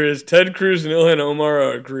scarier is Ted Cruz and Ilhan Omar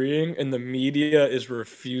are agreeing, and the media is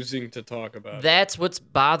refusing to talk about it. That's what's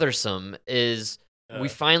bothersome is we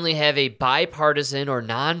finally have a bipartisan or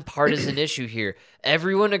nonpartisan issue here.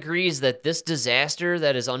 Everyone agrees that this disaster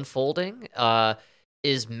that is unfolding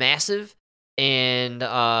is massive, and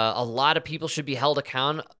a lot of people should be held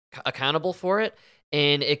accountable for it.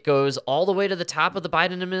 And it goes all the way to the top of the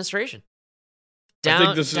Biden administration,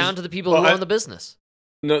 down to the people who own the business.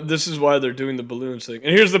 No, this is why they're doing the balloons thing.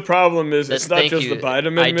 And here's the problem: it's not just the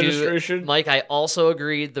Biden administration. Mike, I also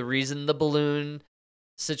agreed. The reason the balloon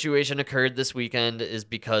situation occurred this weekend is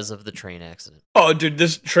because of the train accident. Oh, dude,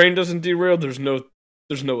 this train doesn't derail. There's no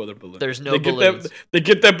other balloon. There's no balloons. They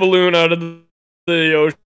get that balloon out of the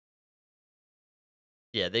ocean.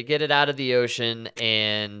 Yeah, they get it out of the ocean,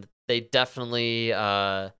 and they definitely,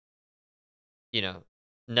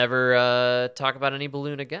 never talk about any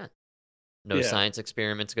balloon again. No science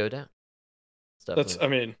experiments go down. Come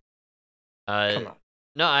on.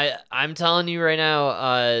 No, I'm telling you right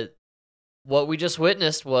now, what we just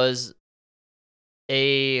witnessed was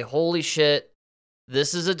a holy shit.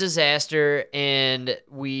 This is a disaster, and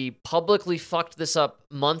we publicly fucked this up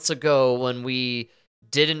months ago when we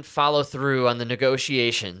didn't follow through on the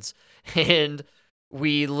negotiations. And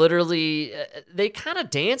we literally, they kind of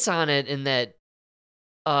dance on it in that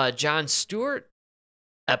Jon Stewart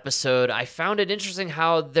episode. I found it interesting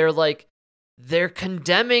how they're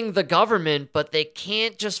condemning the government, but they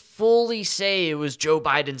can't just fully say it was Joe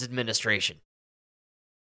Biden's administration.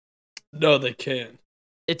 No, they can't.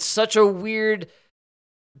 It's such a weird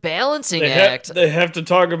balancing act. They have to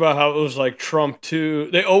talk about how it was like Trump too.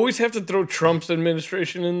 They always have to throw Trump's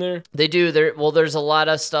administration in there. They do. There's a lot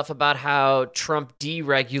of stuff about how Trump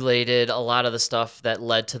deregulated a lot of the stuff that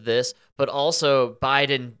led to this, but also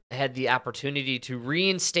Biden had the opportunity to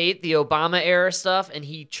reinstate the Obama era stuff, and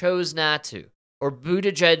he chose not to, or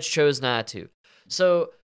Buttigieg chose not to.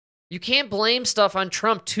 So you can't blame stuff on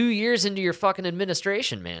Trump 2 years into your fucking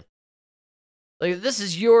administration, man. Like, this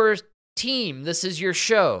is your team. This is your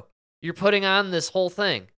show. You're putting on this whole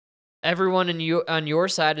thing. Everyone on your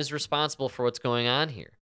side is responsible for what's going on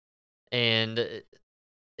here. And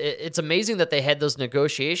it's amazing that they had those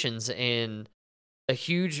negotiations, and a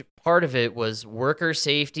huge part of it was worker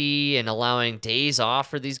safety and allowing days off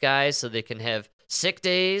for these guys so they can have sick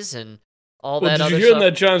days and all that other stuff. Did you hear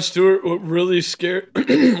that Jon Stewart? What really scared?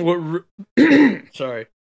 Sorry.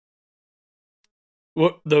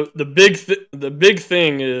 What the big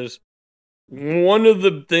thing is, one of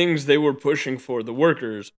the things they were pushing for the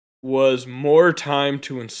workers was more time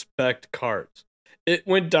to inspect cards. It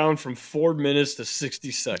went down from 4 minutes to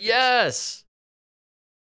 60 seconds. Yes.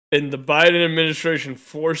 And the Biden administration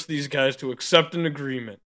forced these guys to accept an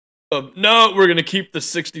agreement of, no, we're going to keep the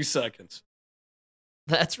 60 seconds.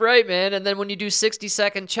 That's right, man. And then when you do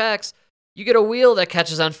 60-second checks, you get a wheel that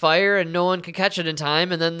catches on fire and no one can catch it in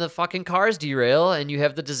time, and then the fucking cars derail and you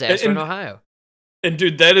have the disaster in Ohio. And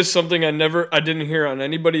dude, that is something I didn't hear on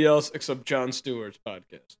anybody else except Jon Stewart's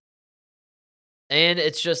podcast. And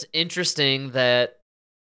it's just interesting that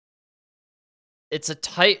it's a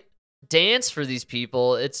tight dance for these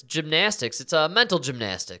people. It's gymnastics. It's mental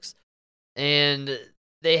gymnastics. And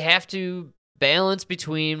they have to balance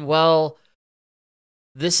between, well,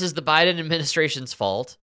 this is the Biden administration's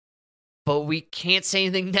fault, but we can't say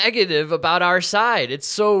anything negative about our side. It's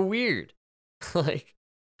so weird. Like,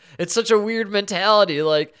 it's such a weird mentality.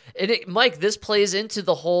 Like, Mike, this plays into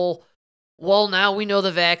the whole, well, now we know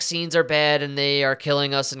the vaccines are bad and they are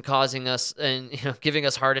killing us and causing us and giving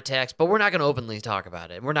us heart attacks, but we're not going to openly talk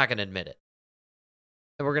about it. We're not going to admit it.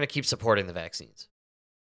 And we're going to keep supporting the vaccines.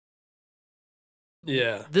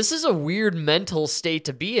 Yeah. This is a weird mental state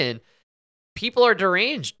to be in. People are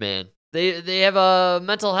deranged, man. They have a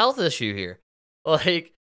mental health issue here.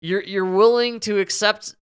 Like, you're willing to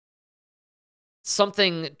accept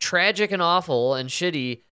something tragic and awful and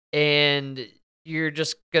shitty, and you're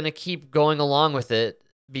just going to keep going along with it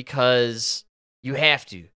because you have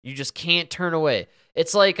to. You just can't turn away.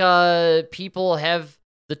 It's like people have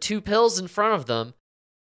the two pills in front of them,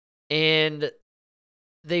 and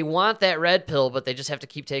they want that red pill, but they just have to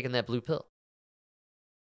keep taking that blue pill.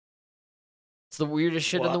 It's the weirdest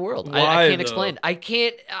shit in the world. I can't explain.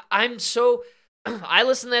 I'm so... I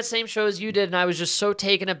listened to that same show as you did, and I was just so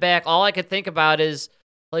taken aback. All I could think about is,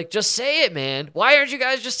 like, just say it, man. Why aren't you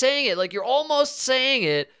guys just saying it? Like, you're almost saying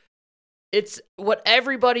it, It's what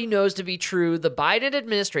everybody knows to be true. The Biden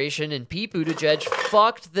administration and Pete Buttigieg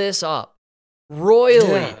fucked this up.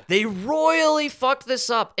 Royally. Yeah. They royally fucked this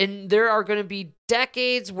up. And there are going to be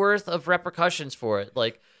decades worth of repercussions for it.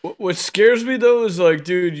 Like, what scares me though is like,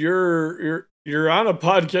 dude, you're on a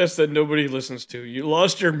podcast that nobody listens to. You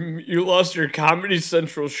lost your Comedy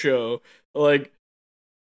Central show. Like,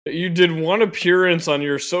 you did one appearance on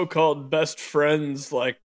your so-called best friends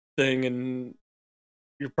like thing, and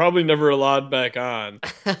you're probably never allowed back on.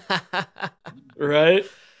 Right?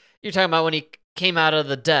 You're talking about when he came out of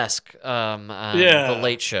the desk on The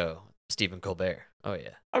Late Show, Stephen Colbert. Oh,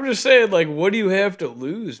 yeah. I'm just saying, like, what do you have to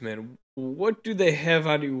lose, man? What do they have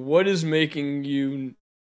on you? What is making you...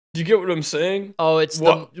 Do you get what I'm saying? Oh, it's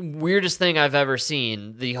the weirdest thing I've ever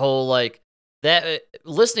seen. The whole, like, that...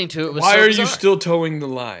 listening to it was Why so are bizarre. You still towing the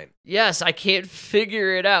line? Yes, I can't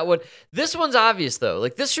figure it out. This one's obvious, though.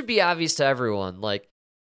 Like, this should be obvious to everyone. Like,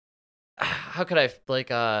 how could I...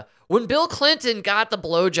 Like, when Bill Clinton got the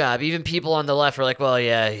blowjob, even people on the left were like, well,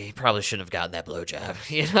 yeah, he probably shouldn't have gotten that blowjob.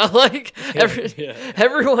 You know, like,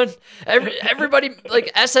 everybody,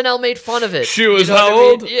 like, SNL made fun of it. She was you know how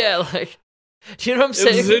old? Yeah, like, do you know what I'm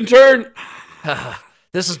saying? It was intern.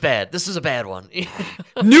 This is bad. This is a bad one.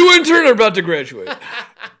 New intern are about to graduate.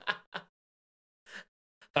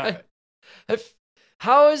 All right.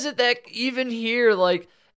 How is it that even here, like,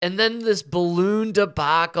 and then this balloon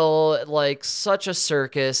debacle, like, such a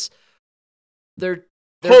circus. They're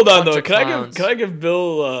hold on though. Can I give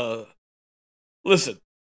Bill? Listen,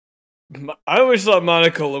 I always thought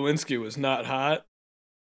Monica Lewinsky was not hot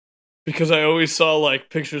because I always saw like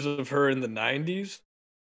pictures of her in the '90s.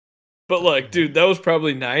 But like, dude, that was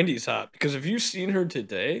probably '90s hot because have you seen her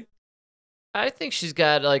today? I think she's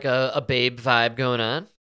got like a babe vibe going on.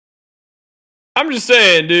 I'm just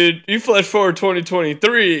saying, dude, you flash forward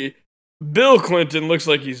 2023, Bill Clinton looks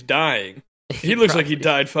like he's dying. He looks like he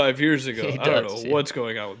died 5 years ago. I don't know what's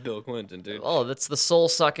going on with Bill Clinton, dude. Oh, that's the soul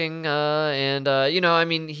sucking, and you know, I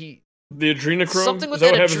mean, the adrenochrome? Something with is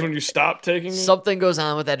that what happens when you stop taking it? Something goes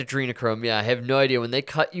on with that adrenochrome, yeah. I have no idea. When they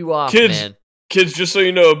cut you off, man. Kids, just so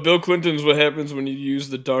you know, Bill Clinton's what happens when you use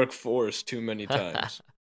the dark force too many times.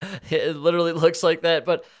 It literally looks like that,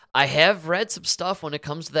 but I have read some stuff when it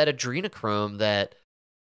comes to that adrenochrome that,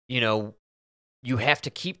 you know, you have to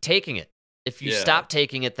keep taking it. If you stop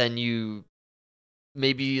taking it, then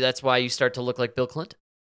maybe that's why you start to look like Bill Clinton.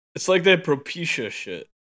 It's like that Propecia shit.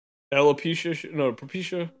 Alopecia shit? No,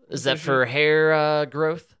 Propecia? Is that for hair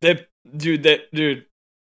growth? Dude,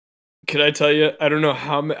 can I tell you, I don't know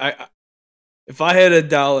how many... If I had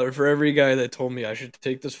 $1 for every guy that told me I should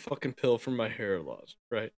take this fucking pill for my hair loss,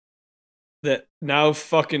 right? That now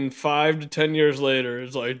fucking 5 to 10 years later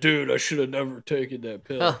is like, dude, I should have never taken that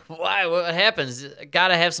pill. Why? What happens?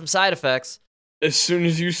 Gotta have some side effects. As soon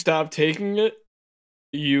as you stop taking it,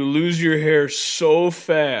 you lose your hair so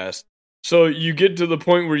fast. So you get to the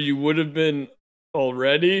point where you would have been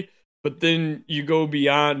already, but then you go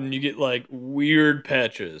beyond and you get like weird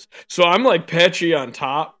patches. So I'm like patchy on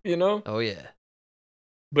top, you know? Oh, yeah.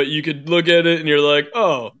 But you could look at it and you're like,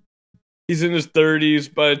 oh, he's in his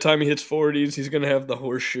 30s. By the time he hits 40s, he's going to have the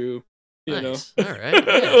horseshoe, you know? All right.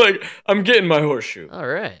 Yeah. Like, I'm getting my horseshoe. All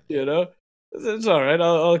right. You know? It's all right.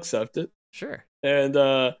 I'll accept it. Sure. And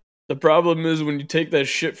the problem is when you take that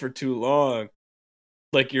shit for too long,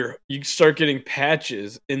 like you start getting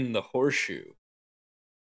patches in the horseshoe.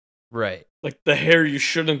 Right. Like the hair you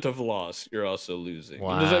shouldn't have lost, you're also losing.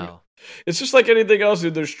 Wow. It's just like anything else,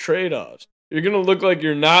 dude. There's trade-offs. You're gonna look like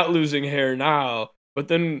you're not losing hair now, but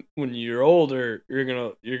then when you're older, you're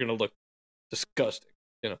gonna look disgusting.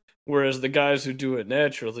 You know. Whereas the guys who do it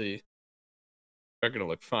naturally are gonna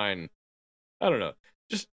look fine. I don't know.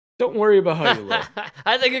 Just don't worry about how you look.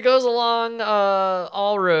 I think it goes along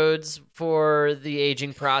all roads for the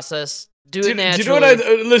aging process. Do it naturally. Do you know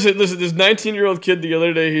what listen, this 19-year-old kid the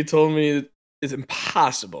other day, he told me it's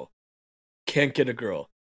impossible. Can't get a girl.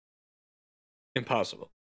 Impossible.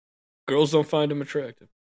 Girls don't find him attractive.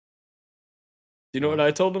 Do you know what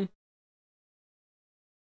I told him? I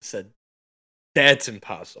said, that's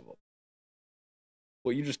impossible.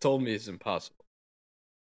 What you just told me is impossible.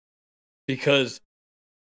 Because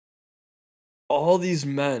all these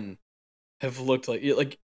men have looked like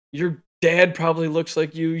your dad probably looks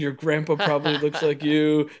like you, your grandpa probably looks like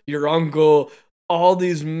you, your uncle, all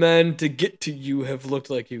these men to get to you have looked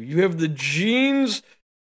like you. You have the genes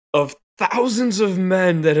of thousands of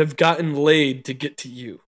men that have gotten laid to get to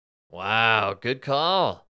you. Wow, good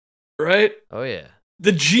call. Right? Oh, yeah.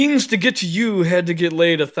 The genes to get to you had to get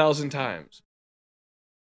laid 1,000 times.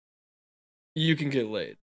 You can get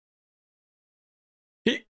laid.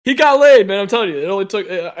 He got laid, man. I'm telling you. It only took...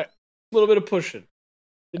 little bit of pushing.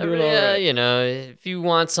 You're doing all right. You know, if you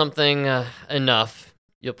want something enough,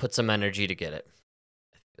 you'll put some energy to get it.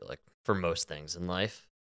 I feel like for most things in life,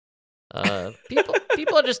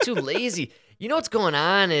 people are just too lazy. You know what's going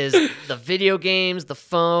on is the video games, the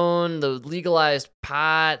phone, the legalized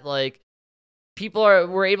pot. Like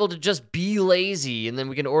we're able to just be lazy, and then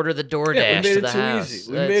we can order the DoorDash to the house.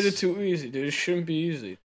 Easy. We made it too easy, dude. It shouldn't be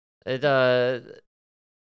easy.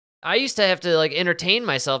 I used to have to like entertain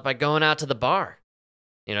myself by going out to the bar.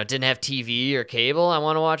 You know, didn't have TV or cable. I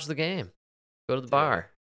want to watch the game. Go to the bar,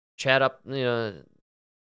 chat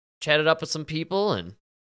it up with some people, and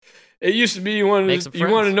it used to be you want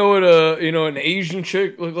to know what an Asian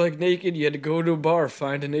chick looked like naked. You had to go to a bar,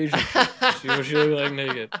 find an Asian chick, see what she looked like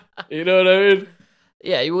naked. You know what I mean?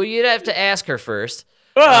 Yeah. Well, you'd have to ask her first.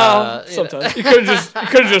 Well, sometimes you could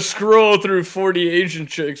just scroll through 40 Asian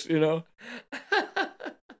chicks. You know.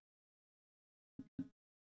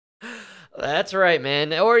 That's right,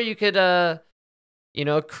 man. Or you could,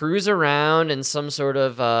 cruise around in some sort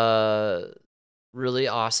of really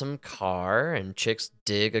awesome car, and chicks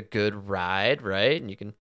dig a good ride, right? And you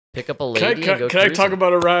can pick up a lady and go Can I talk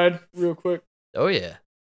about a ride real quick? Oh, yeah.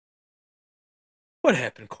 What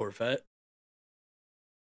happened, Corvette?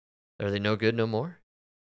 Are they no good no more?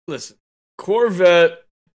 Listen, Corvette,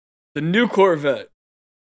 the new Corvette,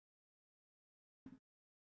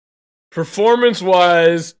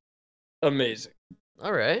 performance-wise, amazing.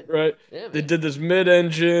 All right. Right? Yeah, they did this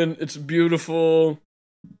mid-engine. It's beautiful.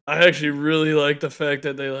 I actually really like the fact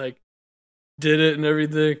that they did it and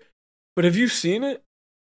everything. But have you seen it?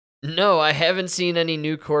 No, I haven't seen any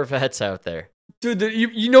new Corvettes out there. Dude,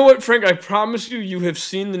 you know what, Frank? I promise you have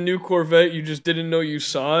seen the new Corvette. You just didn't know you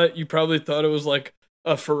saw it. You probably thought it was like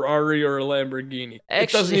a Ferrari or a Lamborghini.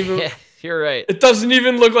 Actually, you're right. It doesn't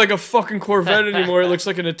even look like a fucking Corvette anymore. It looks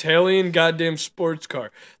like an Italian goddamn sports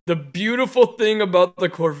car. The beautiful thing about the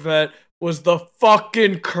Corvette was the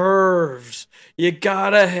fucking curves. You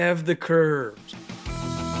gotta have the curves.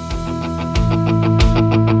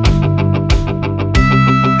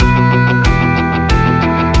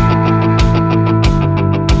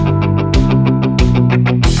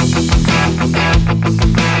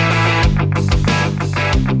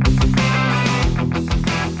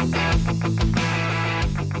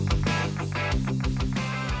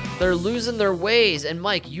 They're losing their ways. And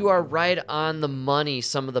Mike, you are right on the money.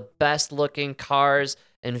 Some of the best looking cars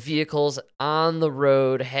and vehicles on the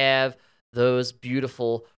road have those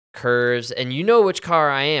beautiful curves. And you know which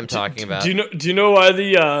car I am talking about. Do you know why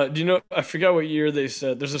I forgot what year they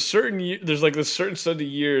said. There's this certain set of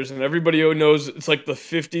years, and everybody knows it's like the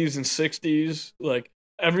 50s and 60s. Like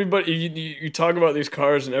everybody, you talk about these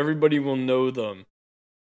cars and everybody will know them.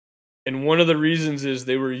 And one of the reasons is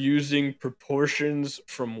they were using proportions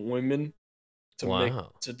from women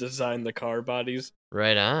to design the car bodies.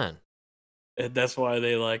 Right on. And that's why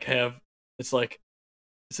they it's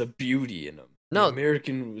a beauty in them. No, the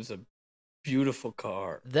American was a beautiful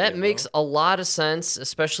car. That makes a lot of sense,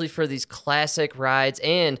 especially for these classic rides.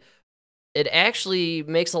 And it actually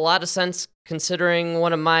makes a lot of sense considering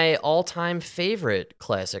one of my all-time favorite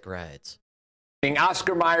classic rides.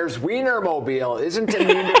 Oscar Mayer's Wienermobile isn't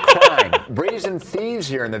immune to crime. Brazen thieves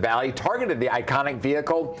here in the valley targeted the iconic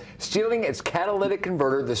vehicle, stealing its catalytic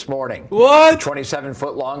converter this morning. What?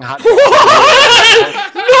 27-foot-long hot.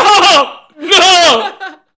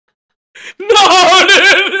 No,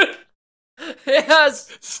 dude!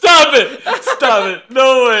 Yes! Stop it!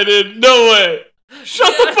 No way, dude! No way!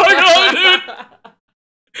 Shut the fuck up, dude!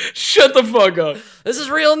 Shut the fuck up! This is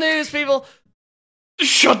real news, people!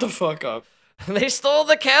 Shut the fuck up! They stole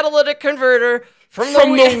the catalytic converter from the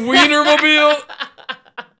Wienermobile.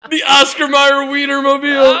 The Oscar Mayer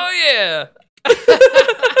Wienermobile. Oh yeah.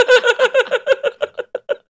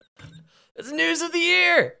 It's news of the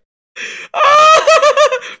year.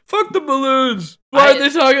 Fuck the balloons. Why are they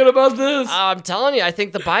talking about this? I'm telling you, I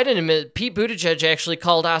think the Biden Pete Buttigieg actually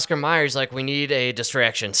called Oscar Mayer. He's like, we need a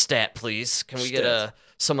distraction stat, please. Can we get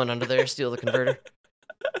someone under there steal the converter?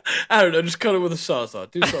 I don't know. Just cut it with a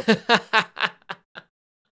sawzall. Do something.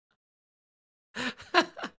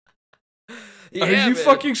 Yeah, are you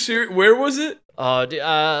fucking serious? Where was it?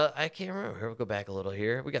 I can't remember. Here, we'll go back a little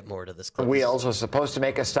here. We got more to this clip. Wheels was supposed to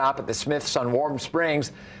make a stop at the Smiths on Warm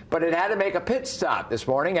Springs, but it had to make a pit stop this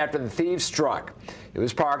morning after the thieves struck. It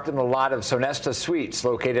was parked in a lot of Sonesta Suites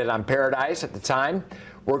located on Paradise at the time.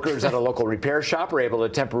 Workers at a local repair shop were able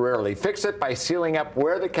to temporarily fix it by sealing up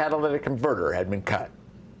where the catalytic converter had been cut.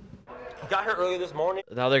 Got here early this morning.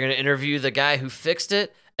 Now they're going to interview the guy who fixed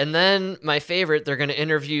it, and then my favorite, they're going to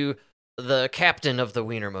interview the captain of the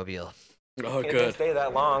Wienermobile. Oh, It good. didn't stay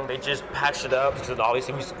that long. They just patched it up because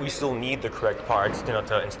obviously we still need the correct parts,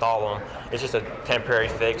 to install them. It's just a temporary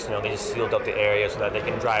fix. They just sealed up the area so that they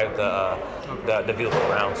can drive the vehicle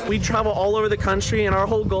around. We travel all over the country, and our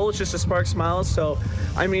whole goal is just to spark smiles. So,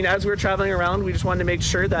 I mean, as we're traveling around, we just wanted to make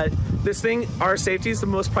sure that this thing, our safety is the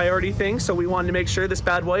most priority thing. So we wanted to make sure this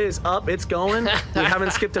bad boy is up, it's going. We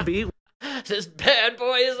haven't skipped a beat. This bad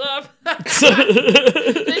boy is up.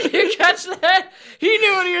 Did you catch that? He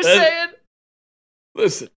knew what he was saying.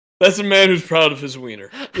 Listen, that's a man who's proud of his wiener.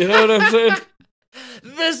 You know what I'm saying?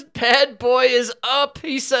 This bad boy is up,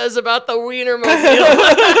 he says about the Wienermobile.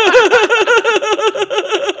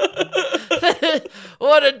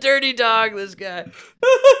 What a dirty dog, this guy.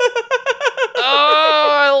 Oh,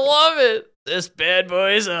 I love it. This bad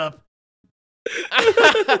boy is up.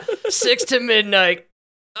 6 to midnight.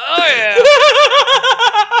 Oh, yeah.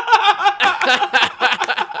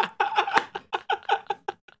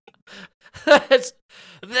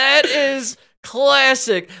 That is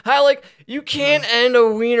classic. You can't end a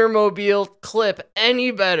Wienermobile clip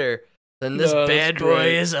any better than this bad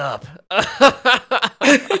boy is up.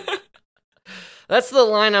 That's the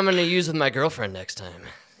line I'm going to use with my girlfriend next time.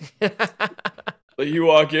 Like you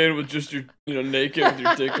walk in with just your, naked with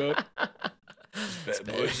your dick up. This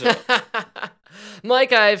bad boy's up.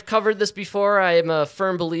 Mike, I've covered this before. I am a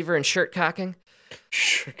firm believer in shirt cocking.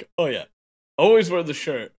 Oh, yeah. Always wear the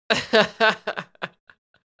shirt.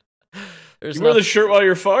 You wear the shirt while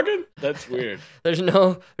you're fucking? That's weird. There's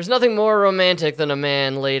nothing more romantic than a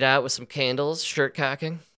man laid out with some candles, shirt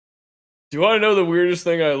cocking. Do you want to know the weirdest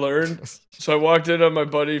thing I learned? So I walked in on my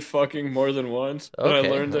buddy fucking more than once, and I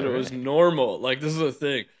learned that it was normal. Like, this is a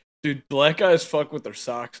thing. Dude, black guys fuck with their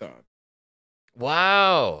socks on.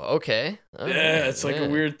 Wow. Okay. Yeah, it's like a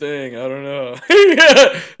weird thing. I don't know.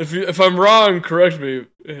 Yeah. If I'm wrong, correct me.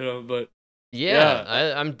 But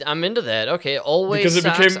yeah. I'm into that. Okay. Always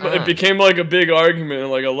because it became like a big argument. And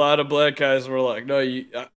like a lot of black guys were like, no,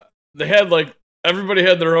 they had like everybody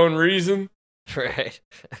had their own reason. Right.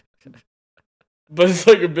 But it's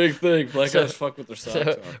like a big thing. Black guys fuck with their socks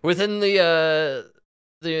on. Within the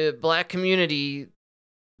black community,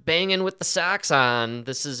 banging with the socks on,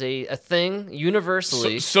 this is a thing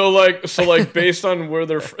universally. So based on where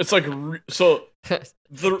they're, it's like so. But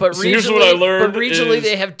here's what I learned. But regionally,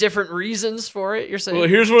 they have different reasons for it. You're saying? Well,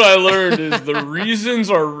 here's what I learned: is the reasons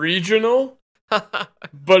are regional,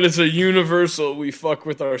 but it's a universal. We fuck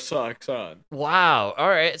with our socks on. Wow. All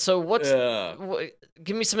right. So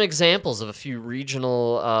give me some examples of a few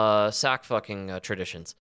regional sock fucking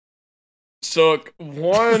traditions. So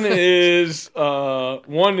one is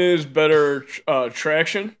better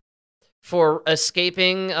traction for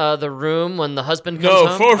escaping the room when the husband comes home.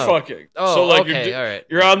 No, for fucking. Oh, so like okay, all right.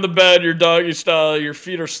 You're on the bed, you're doggy style, your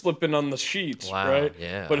feet are slipping on the sheets, wow, right?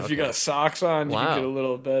 Yeah. But if you got socks on, you can get a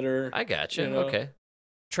little better. I got you. Okay.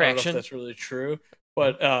 Traction. I don't know if that's really true,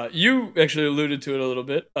 but you actually alluded to it a little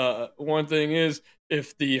bit. One thing is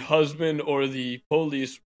if the husband or the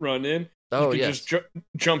police run in. You can just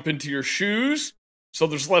jump into your shoes, so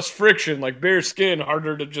there's less friction. Like bare skin,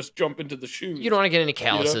 harder to just jump into the shoes. You don't want to get any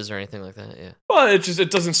calluses or anything like that. Yeah. Well, it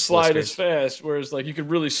doesn't slide as fast. Whereas like you could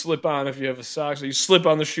really slip on if you have a sock. So you slip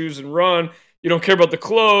on the shoes and run. You don't care about the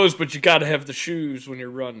clothes, but you got to have the shoes when you're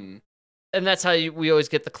running. And that's how we always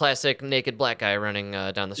get the classic naked black guy running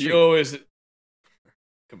down the street. You always.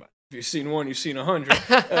 Come on, if you've seen one, you've seen 100.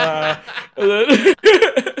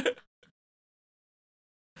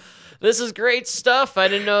 This is great stuff. I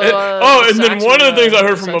didn't know. And then one of the things I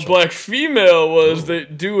heard from a black female was they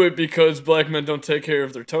do it because black men don't take care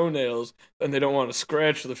of their toenails and they don't want to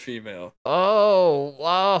scratch the female. Oh,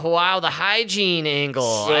 wow, the hygiene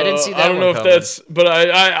angle. So, I didn't see that. I don't know if that's, but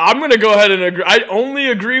I'm going to go ahead and agree. I only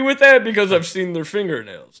agree with that because I've seen their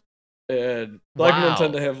fingernails. And black men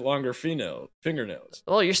tend to have longer fingernails.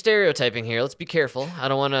 Well, you're stereotyping here. Let's be careful. I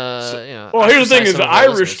don't want to, Well, here's the thing: is the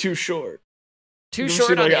Irish too short. Too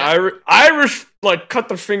short. Like Irish like cut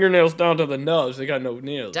the fingernails down to the nubs. They got no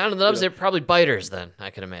nails. Down to the nubs, they're probably biters. Then I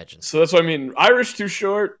can imagine. So that's what I mean. Irish too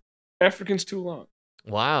short. Africans too long.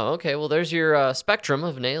 Wow. Okay. Well, there's your spectrum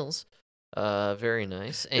of nails. Very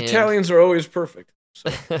nice. And Italians are always perfect.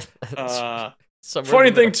 So, funny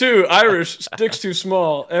thing too, Irish dicks too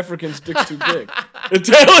small, Africans dicks too big.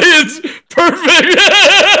 Italians perfect.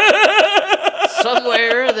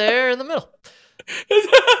 Somewhere there in the middle.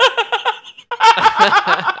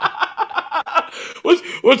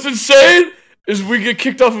 What's insane is we get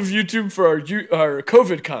kicked off of YouTube for our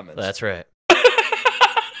COVID comments. That's right.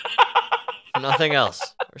 Nothing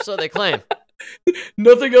else, or so they claim.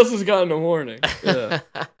 Nothing else has gotten a warning. Yeah.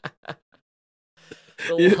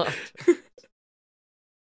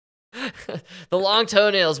 The long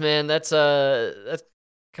toenails, man. That's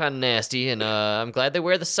kind of nasty, and I'm glad they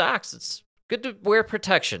wear the socks. It's good to wear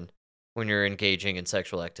protection when you're engaging in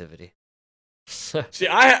sexual activity. See,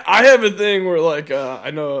 I have a thing where like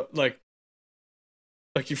I know like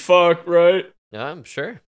you fuck, right? Yeah, I'm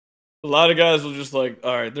sure. A lot of guys will just like,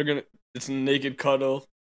 all right, it's a naked cuddle,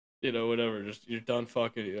 whatever. Just you're done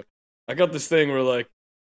fucking. I got this thing where like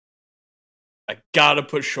I gotta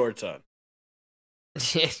put shorts on.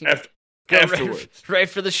 Afterwards, right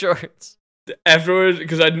for the shorts. Afterwards,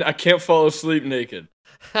 because I can't fall asleep naked.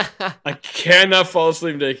 I cannot fall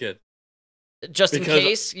asleep naked. Just in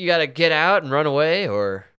case you gotta get out and run away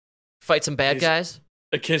or fight some bad guys.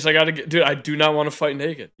 In case I gotta dude, I do not want to fight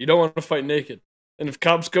naked. You don't want to fight naked. And if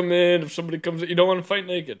cops come in, if somebody comes in, you don't want to fight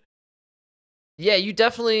naked. Yeah, you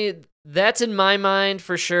definitely. That's in my mind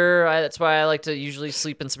for sure. That's why I like to usually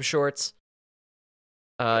sleep in some shorts.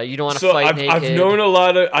 You don't want to fight naked. I've known a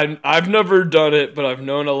lot of. I've never done it, but I've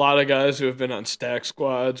known a lot of guys who have been on stack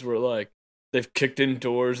squads where like they've kicked in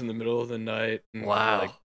doors in the middle of the night. And, wow.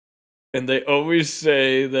 Like, and they always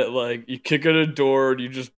say that like you kick in a door and you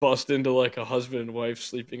just bust into like a husband and wife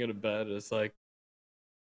sleeping in a bed. And it's like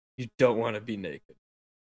you don't want to be naked.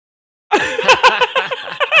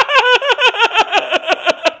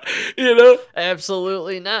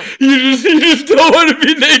 Absolutely not. You just don't want to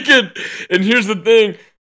be naked. And here's the thing.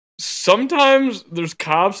 Sometimes there's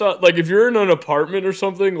cops out, like if you're in an apartment or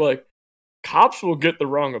something, like cops will get the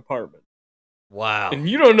wrong apartment. Wow. And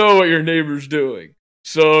you don't know what your neighbor's doing.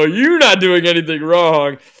 So you're not doing anything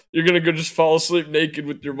wrong. You're going to go just fall asleep naked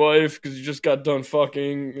with your wife because you just got done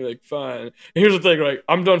fucking. You're like, fine. And here's the thing, like,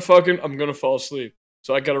 I'm done fucking, I'm going to fall asleep.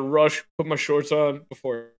 So I got to rush, put my shorts on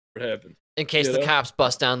before it happens. In case the cops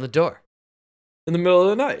bust down the door. In the middle of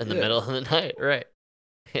the night. In the middle of the night, right.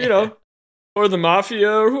 Or the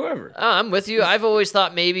mafia or whoever. Oh, I'm with you. I've always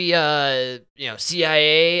thought maybe, CIA,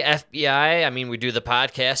 FBI. I mean, we do the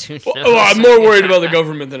podcast. Who knows? Oh, I'm more worried about the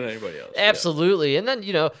government than anybody else. Absolutely. Yeah. And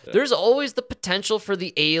then, there's always the potential for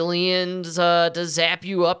the aliens to zap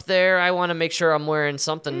you up there. I want to make sure I'm wearing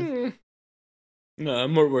something. No,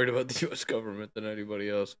 I'm more worried about the U.S. government than anybody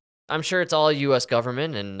else. I'm sure it's all U.S.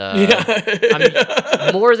 government, and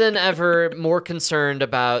I'm more than ever more concerned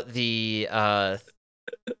about the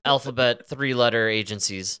alphabet 3-letter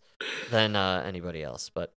agencies than anybody else.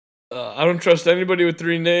 But I don't trust anybody with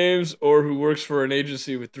 3 names or who works for an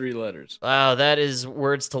agency with 3 letters. Wow, that is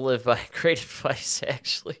words to live by. Great advice,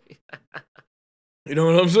 actually. You know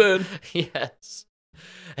what I'm saying? Yes,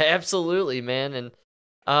 absolutely, man. And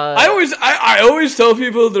I always tell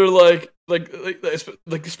people they're like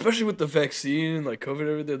especially with the vaccine, like COVID and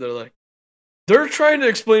everything, they're trying to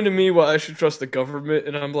explain to me why I should trust the government,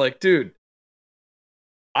 and I'm like, dude,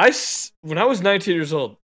 when I was 19 years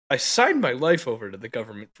old, I signed my life over to the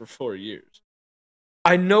government for 4 years.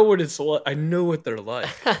 I know what it's like. I know what they're like.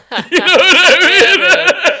 You know what I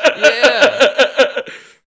mean? Yeah.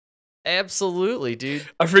 Absolutely, dude.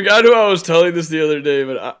 I forgot who I was telling this the other day,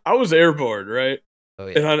 but I was airborne, right? Oh,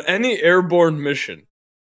 yeah. And on any airborne missions,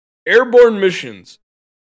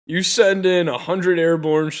 you send in 100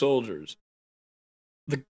 airborne soldiers.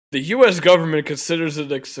 The U.S. government considers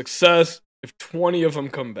it a success if 20 of them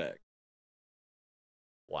come back.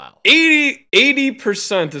 Wow.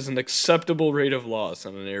 80% is an acceptable rate of loss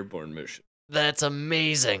on an airborne mission. That's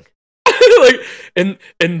amazing. And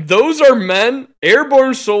those are men,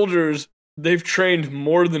 airborne soldiers. They've trained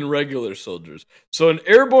more than regular soldiers. So an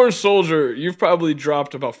airborne soldier, you've probably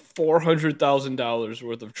dropped about $400,000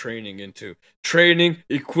 worth of training into training,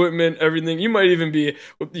 equipment, everything. You might even be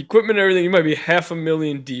with the equipment and everything. You might be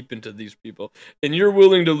 $500,000 deep into these people, and you're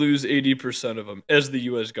willing to lose 80% of them as the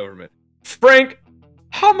U.S. government. Frank,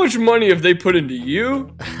 how much money have they put into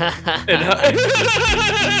you? And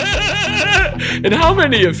how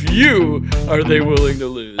many of you are they willing to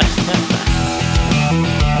lose?